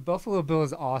 the Buffalo Bill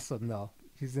is awesome, though.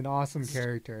 He's an awesome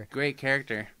character. Great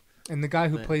character. And the guy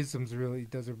who plays him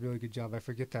does a really good job. I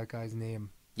forget that guy's name.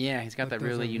 Yeah, he's got that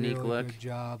really unique look. Good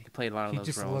job. He played a lot of those roles.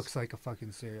 He just looks like a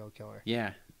fucking serial killer.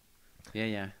 Yeah.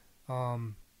 Yeah.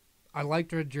 I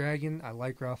liked Red Dragon. I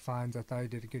like Ralph Fiennes. I thought he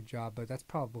did a good job, but that's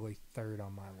probably third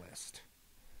on my list.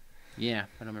 Yeah,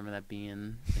 I don't remember that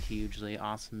being a hugely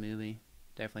awesome movie.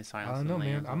 Definitely Silence I of don't the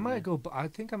know, Lambs. man. I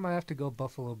think I might have to go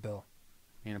Buffalo Bill.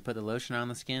 You're gonna put the lotion on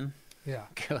the skin? Yeah.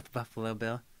 Go with Buffalo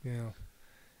Bill. Yeah.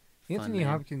 Anthony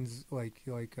Hopkins, like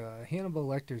Hannibal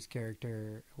Lecter's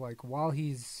character, like while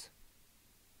he's,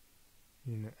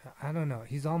 I don't know,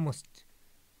 he's almost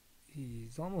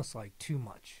like too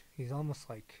much. He's almost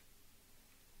like,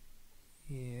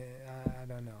 I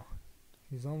don't know.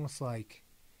 He's almost like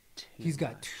he's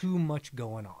got too much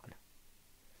going on.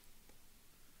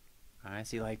 I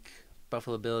see, like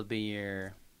Buffalo Bill would be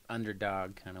your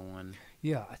underdog kind of one.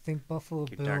 Yeah, I think Buffalo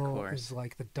Bill is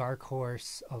like the dark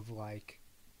horse of like,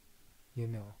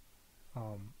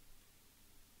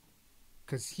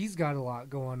 because he's got a lot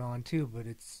going on too, but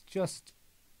it's just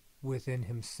within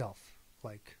himself.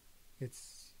 Like,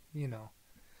 it's,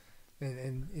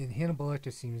 and Hannibal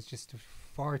Lecter seems just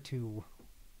far too,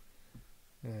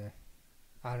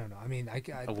 I don't know. I mean,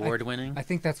 award winning. I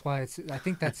think that's why I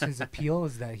think that's his appeal,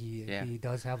 is that he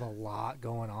does have a lot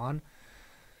going on,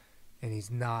 and he's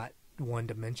not one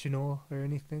dimensional or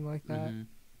anything like that.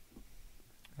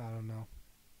 Mm-hmm. I don't know.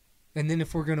 And then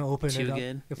if we're gonna open it up,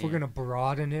 we're gonna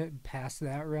broaden it past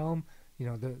that realm,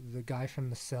 the guy from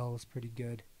The Cell is pretty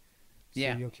good.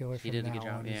 Serial killer from that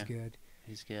one is good.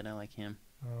 He's good. I like him.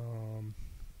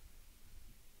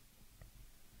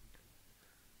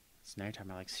 So now you're talking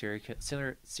about like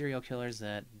serial killers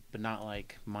but not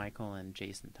like Michael and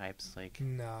Jason types, like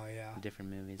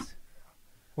different movies.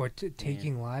 Or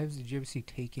Taking Lives. Did you ever see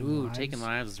Taking Lives? Taking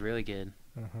Lives is really good.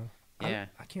 Yeah.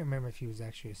 I can't remember if he was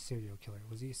actually a serial killer.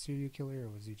 Was he a serial killer, or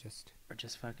was he just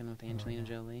fucking with Angelina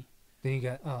Jolie? Then you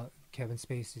got Kevin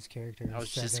Spacey's character. I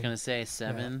was just gonna say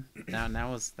Seven. Yeah. that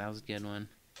was a good one.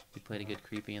 He played a good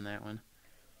creepy in that one.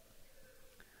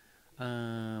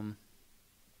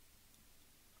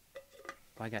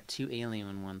 I got two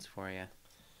alien ones for you.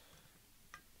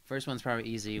 First one's probably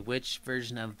easy. Which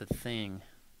version of The Thing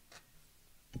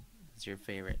is your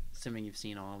favorite? Assuming you've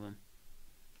seen all of them.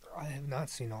 I have not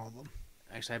seen all of them.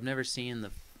 Actually, I've never seen the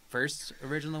first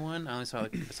original one. I only saw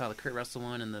the Kurt Russell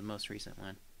one and the most recent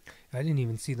one. I didn't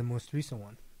even see the most recent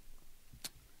one.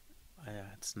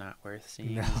 It's not worth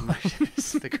seeing as much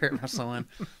as the Kurt Russell one.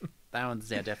 That one's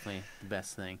definitely the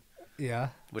best thing. Yeah.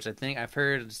 Which I think I've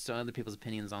heard some other people's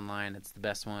opinions online. It's the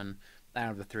best one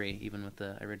out of the three, even with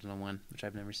the original one, which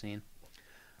I've never seen.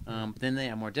 But then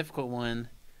a more difficult one.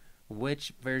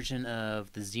 Which version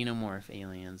of the xenomorph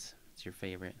aliens is your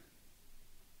favorite?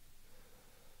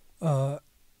 The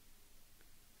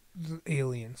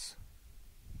aliens.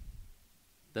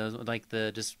 Those like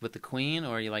just with the queen,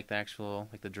 or you like the actual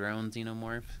the drone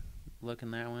xenomorph look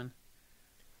in that one?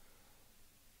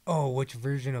 Oh, which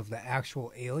version of the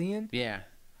actual alien? Yeah.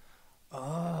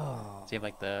 Oh. So you have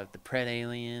like the Pred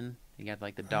Alien. You got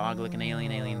like the dog looking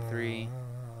Alien, Alien 3.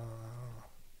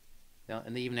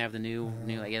 And they even have the new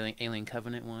like Alien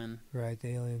Covenant one. Right, the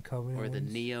Alien Covenant or the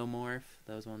ones. Neomorph.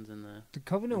 Those ones in the... The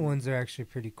Covenant ones are actually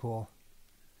pretty cool.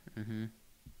 Mm-hmm.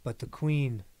 But the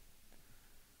Queen...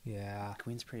 Yeah. The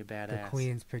Queen's pretty badass. The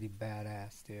Queen's pretty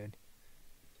badass, dude.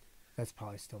 That's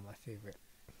probably still my favorite.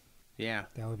 Yeah.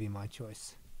 That would be my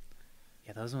choice.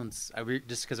 Yeah, those ones...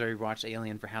 just because I rewatched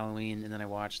Alien for Halloween, and then I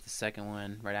watched the second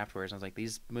one right afterwards, I was like,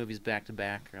 these movies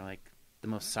back-to-back are like the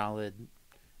most solid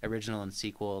original and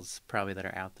sequels probably that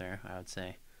are out there, I would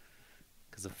say.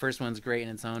 Because the first one's great in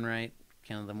its own right,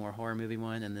 kind of the more horror movie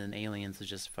one, and then Aliens is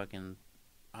just fucking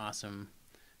awesome,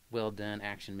 well-done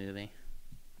action movie.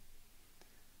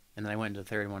 And then I went into the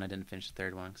third one. I didn't finish the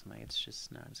third one because I'm like, it's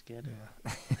just not as good.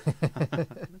 Yeah.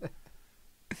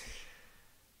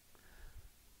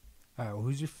 All right, well,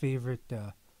 who's your favorite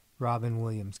Robin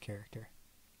Williams character?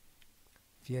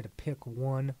 If you had to pick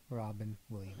one Robin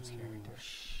Williams character.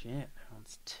 Shit, that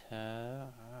one's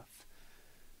tough.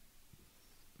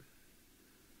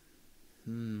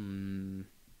 Ew,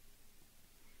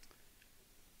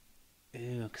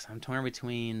 because I'm torn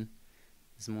between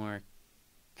his more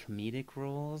comedic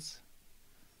roles,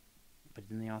 but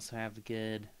then they also have the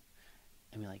good...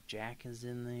 I mean, like, Jack is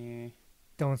in there.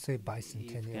 Don't say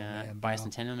Bicentennial Man.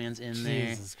 Bicentennial Man's in there.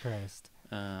 Jesus Christ.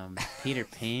 Peter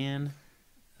Pan.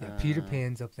 Yeah, Peter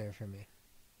Pan's up there for me.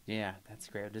 Yeah, that's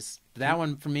great. Just that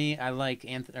one for me. I like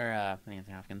Anthony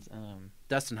Hopkins.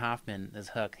 Dustin Hoffman as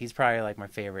Hook. He's probably like my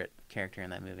favorite character in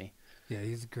that movie. Yeah,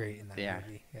 he's great in that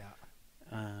movie. Yeah.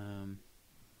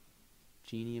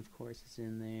 Genie, of course, is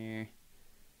in there.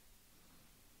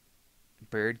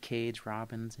 Birdcage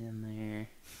Robin's in there.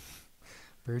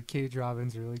 Birdcage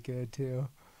Robin's really good too.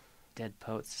 Dead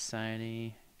Poet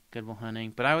Society, Good Will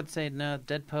Hunting. But I would say no,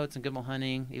 Dead Poets and Good Will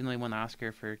Hunting, even though he won the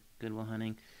Oscar for Good Will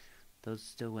Hunting, those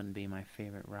still wouldn't be my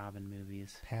favorite Robin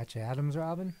movies. Patch Adams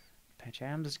Robin? Patch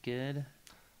Adams is good.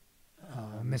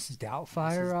 Mrs.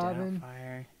 Doubtfire Mrs. Robin?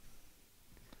 Doubtfire.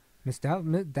 Miss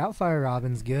Doubtfire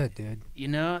Robin's good, dude. You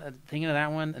know, thinking of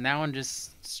that one, and that one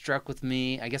just struck with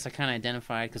me. I guess I kind of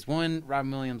identified, because one, Robin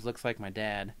Williams looks like my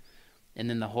dad. And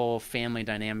then the whole family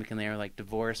dynamic in there, like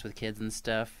divorce with kids and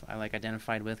stuff, I like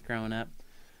identified with growing up.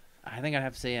 I think I'd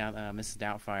have to say Mrs.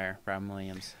 Doubtfire, Robin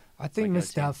Williams. I think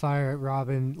Miss Doubtfire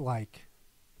Robin, like,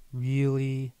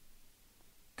 really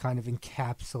kind of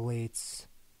encapsulates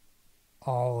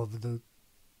all of the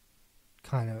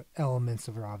kind of elements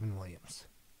of Robin Williams.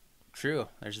 True.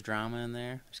 There's drama in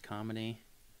there. There's comedy.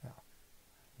 Yeah.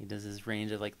 He does his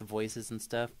range of, like, the voices and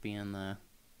stuff, being the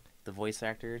voice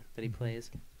actor that he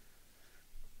plays.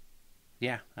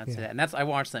 Yeah, that's it. And I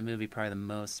watched that movie probably the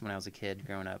most when I was a kid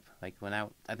growing up. Like when I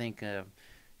think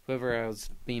whoever I was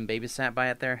being babysat by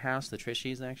at their house, the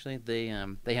Trishies actually, they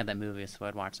had that movie, so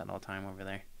I'd watch that all the time over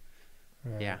there.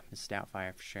 Right. Yeah, Miss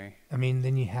Doubtfire for sure. I mean,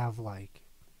 then you have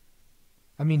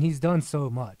he's done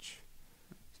so much,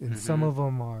 and some of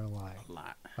them are like a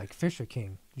lot. Like Fisher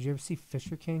King. Did you ever see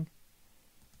Fisher King?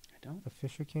 I don't. The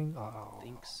Fisher King? Oh, I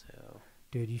think so.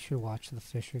 Dude, you should watch the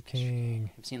Fisher King.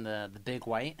 You've seen the Big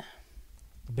White?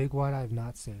 The Big White I have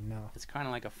not seen, no. It's kind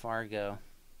of like a Fargo,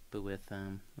 but with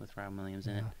Robin Williams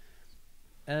in it.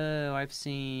 Oh, I've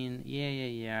seen...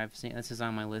 Yeah. I've seen... This is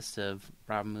on my list of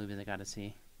Robin movies I got to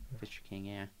see. Fisher King,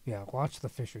 yeah. Yeah, watch the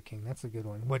Fisher King. That's a good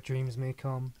one. What Dreams May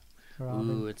Come, Robin.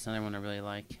 Ooh, it's another one I really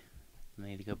like. I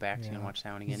need to go back to and watch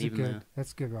that one again.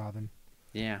 That's good, Robin.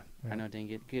 Yeah, I know it didn't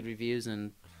get good reviews,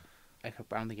 and I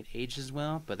don't think it aged as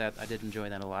well, but I did enjoy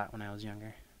that a lot when I was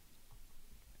younger.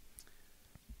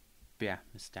 Yeah,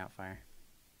 Miss Doubtfire.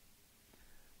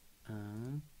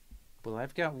 Well,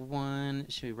 I've got one.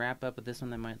 Should we wrap up with this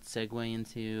one that might segue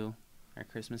into our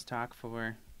Christmas talk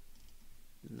for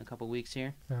in a couple weeks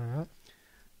here? All right.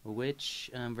 Which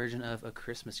version of A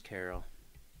Christmas Carol?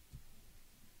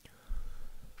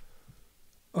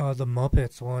 The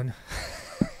Muppets one.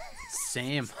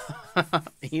 Same.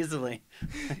 Easily.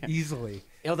 Easily.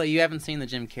 Although you haven't seen the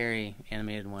Jim Carrey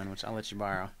animated one, which I'll let you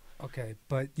borrow. Okay,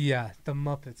 but yeah, the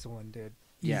Muppets one, dude.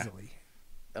 Easily.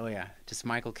 Yeah. Oh, yeah. Just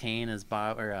Michael Caine as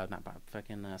Bob, or not Bob,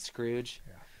 fucking Scrooge.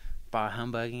 Yeah. Bob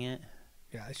humbugging it.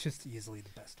 Yeah, it's just easily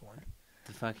the best one.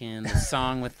 The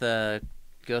song with the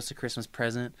Ghost of Christmas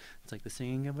Present. It's like the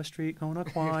singing of a street corner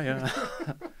choir.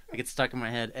 It gets stuck in my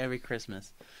head every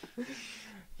Christmas.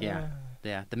 Yeah.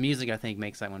 Yeah. The music, I think,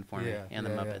 makes that one for me. And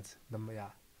the Muppets.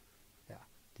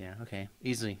 Yeah, okay.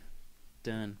 Easily.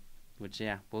 Done. Which,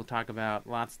 we'll talk about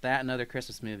lots of that and other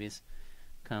Christmas movies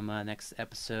come next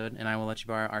episode. And I will let you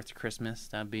borrow Arthur Christmas.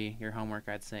 That'd be your homework,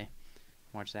 I'd say.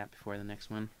 Watch that before the next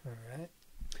one. All right.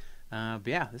 But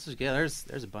yeah, this was good.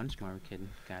 There's a bunch more we could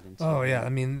got into. Oh yeah, I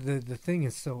mean the thing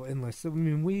is so endless. I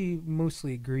mean we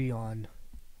mostly agree on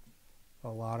a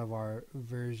lot of our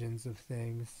versions of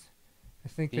things. I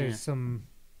think there's some,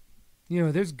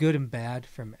 there's good and bad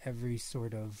from every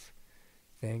sort of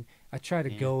thing. I try to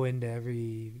go into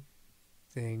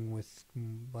everything with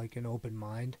like an open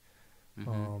mind,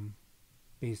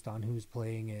 based on who's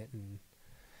playing it and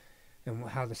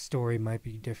how the story might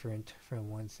be different from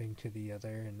one thing to the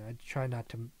other. And I try not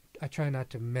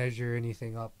to measure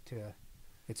anything up to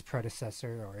its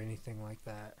predecessor or anything like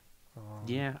that.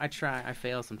 Yeah, I try. I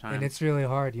fail sometimes, and it's really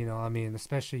hard, I mean,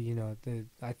 especially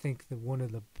I think that one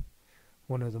of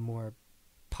the more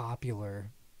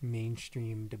popular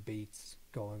mainstream debates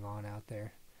going on out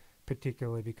there,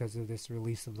 particularly because of this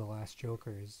release of The Last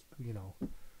Joker, is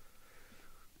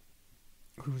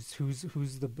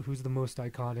who's the most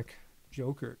iconic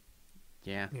Joker?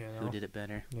 Yeah, who did it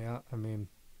better? Yeah, I mean.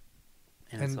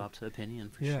 And it's all up to opinion,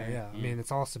 for sure. Yeah. I mean,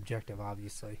 it's all subjective,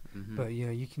 obviously. But,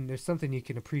 there's something you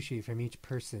can appreciate from each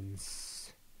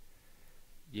person's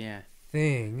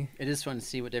thing. It is fun to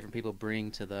see what different people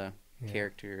bring to the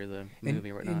character or the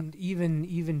movie or whatnot. And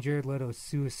even Jared Leto's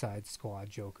Suicide Squad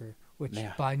Joker, which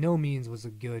by no means was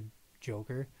a good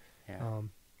Joker. Yeah.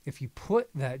 If you put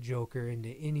that Joker into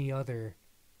any other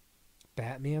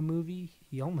Batman movie,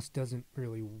 he almost doesn't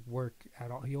really work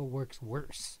at all. He works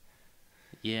worse.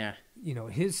 Yeah.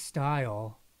 His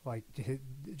style, like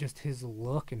just his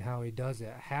look and how he does it,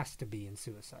 has to be in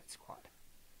Suicide Squad.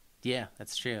 Yeah,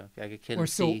 that's true. Like I couldn't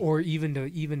see. Or even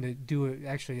to do it,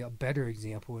 actually a better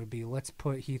example would be, let's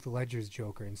put Heath Ledger's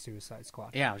Joker in Suicide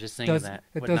Squad. Yeah, I was just thinking that.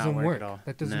 That doesn't work.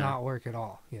 That does not work at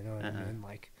all. You know what I mean?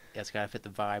 Like, yeah, it's got to fit the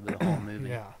vibe of the whole movie.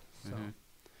 Yeah. So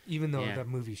even though that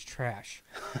movie's trash,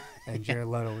 and Jared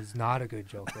Leto is not a good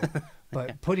Joker,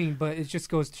 but it just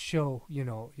goes to show,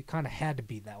 it kind of had to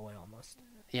be that way almost.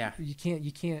 Yeah. You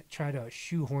can't try to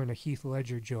shoehorn a Heath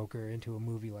Ledger Joker into a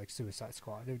movie like Suicide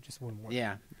Squad. It just wouldn't work.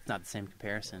 Yeah, it's not the same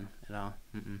comparison at all.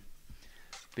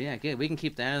 But yeah, good. We can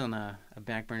keep that on a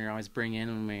back burner. Always bring in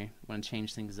when we want to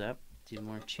change things up. Do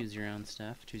more choose your own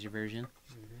stuff. Choose your version.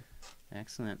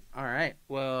 Excellent. All right.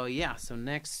 Well, yeah. So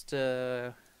next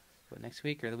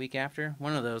week or the week after?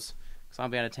 One of those. Because I'll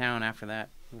be out of town after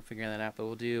that. We'll figure that out. But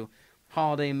we'll do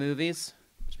holiday movies.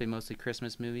 Which will be mostly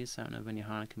Christmas movies. I don't know of any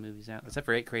Hanukkah movies out. Except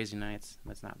for 8 Crazy Nights.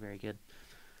 That's not very good.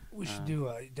 We should do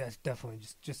definitely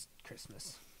just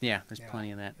Christmas. Yeah, there's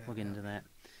plenty of that. We'll get into that.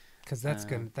 Because there's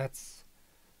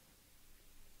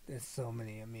so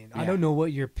many. I mean, I don't know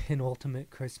what your penultimate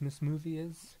Christmas movie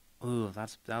is. Ooh,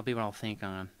 that'll be what I'll think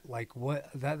on. Like what?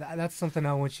 That's something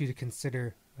I want you to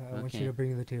consider. I want you to bring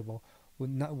to the table.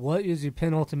 What is your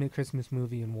penultimate Christmas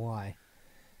movie and why?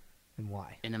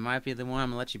 And it might be the one I'm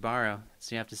gonna let you borrow,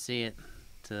 so you have to see it.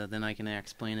 Then I can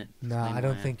explain it. No, I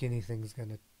don't think anything's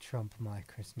gonna trump my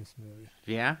Christmas movie.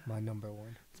 Yeah, my number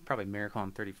one. It's probably Miracle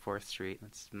on 34th Street.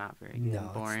 That's not very good.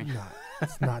 No, boring.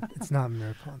 It's not. It's not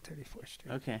Miracle on 34th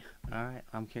Street. Okay, all right.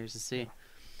 I'm curious to see.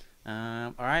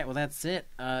 All right, well that's it.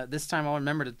 This time I'll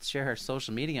remember to share our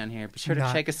social media on here. Be sure to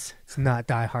check us. It's not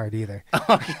Die Hard either.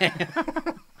 Okay.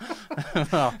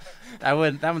 Well, that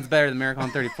one's better than Miracle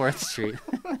on 34th Street.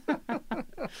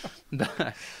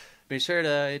 But be sure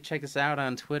to check us out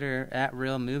on Twitter at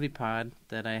RealMoviePod.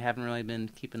 That I haven't really been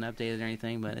keeping updated or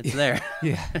anything, but it's there.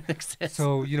 Yeah. It exists.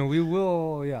 So we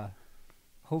will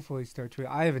hopefully start tweeting.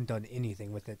 I haven't done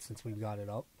anything with it since we got it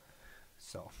up.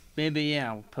 So maybe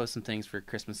we'll post some things for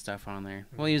Christmas stuff on there.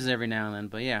 We'll use it every now and then,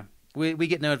 but yeah, we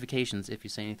get notifications if you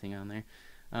say anything on there.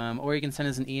 Or you can send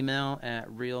us an email at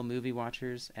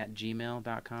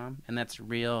realmoviewatchers@gmail.com, and that's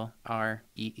real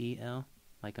REEL,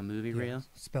 like a movie reel.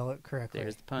 Spell it correctly.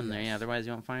 There's the pun there. Yeah, otherwise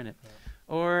you won't find it. Yeah.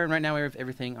 Or right now we have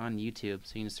everything on YouTube,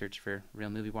 so you can search for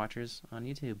Real Movie Watchers on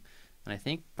YouTube. And I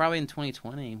think probably in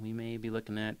 2020 we may be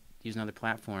looking at using other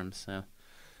platforms. So.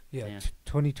 Yeah,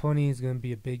 2020 is going to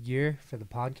be a big year for the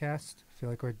podcast. I feel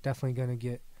like we're definitely going to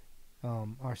get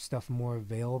our stuff more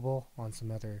available on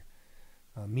some other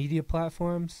media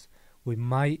platforms. We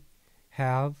might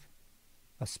have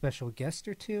a special guest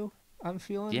or two, I'm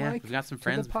feeling like. Yeah, we've got some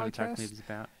friends we want to talk movies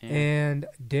about. Yeah. And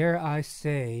dare I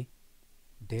say...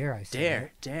 Dare I say...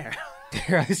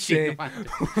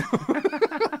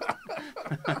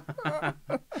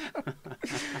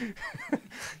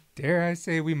 Dare I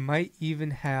say we might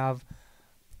even have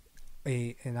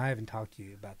and I haven't talked to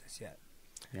you about this yet.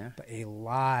 Yeah. But a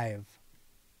live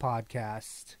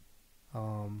podcast,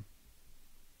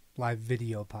 live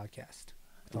video podcast.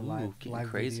 Live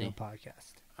crazy. video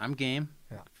podcast. I'm game.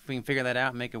 Yeah. If we can figure that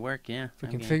out and make it work, yeah. If we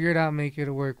can figure it out and make it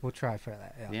work, we'll try for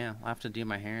that. Yeah, I'll have to do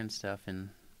my hair and stuff and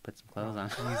put some clothes on.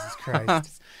 Jesus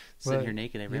Christ. Sit Well, here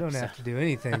naked every you don't episode. have to do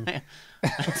anything.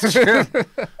 That's true.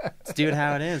 Let's do it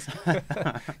how it is.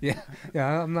 Yeah,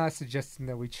 I'm not suggesting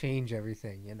that we change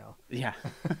everything, Yeah.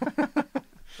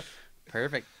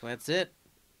 Perfect. Well, that's it.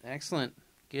 Excellent.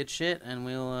 Good shit. And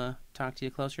we'll talk to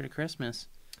you closer to Christmas.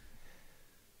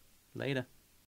 Later.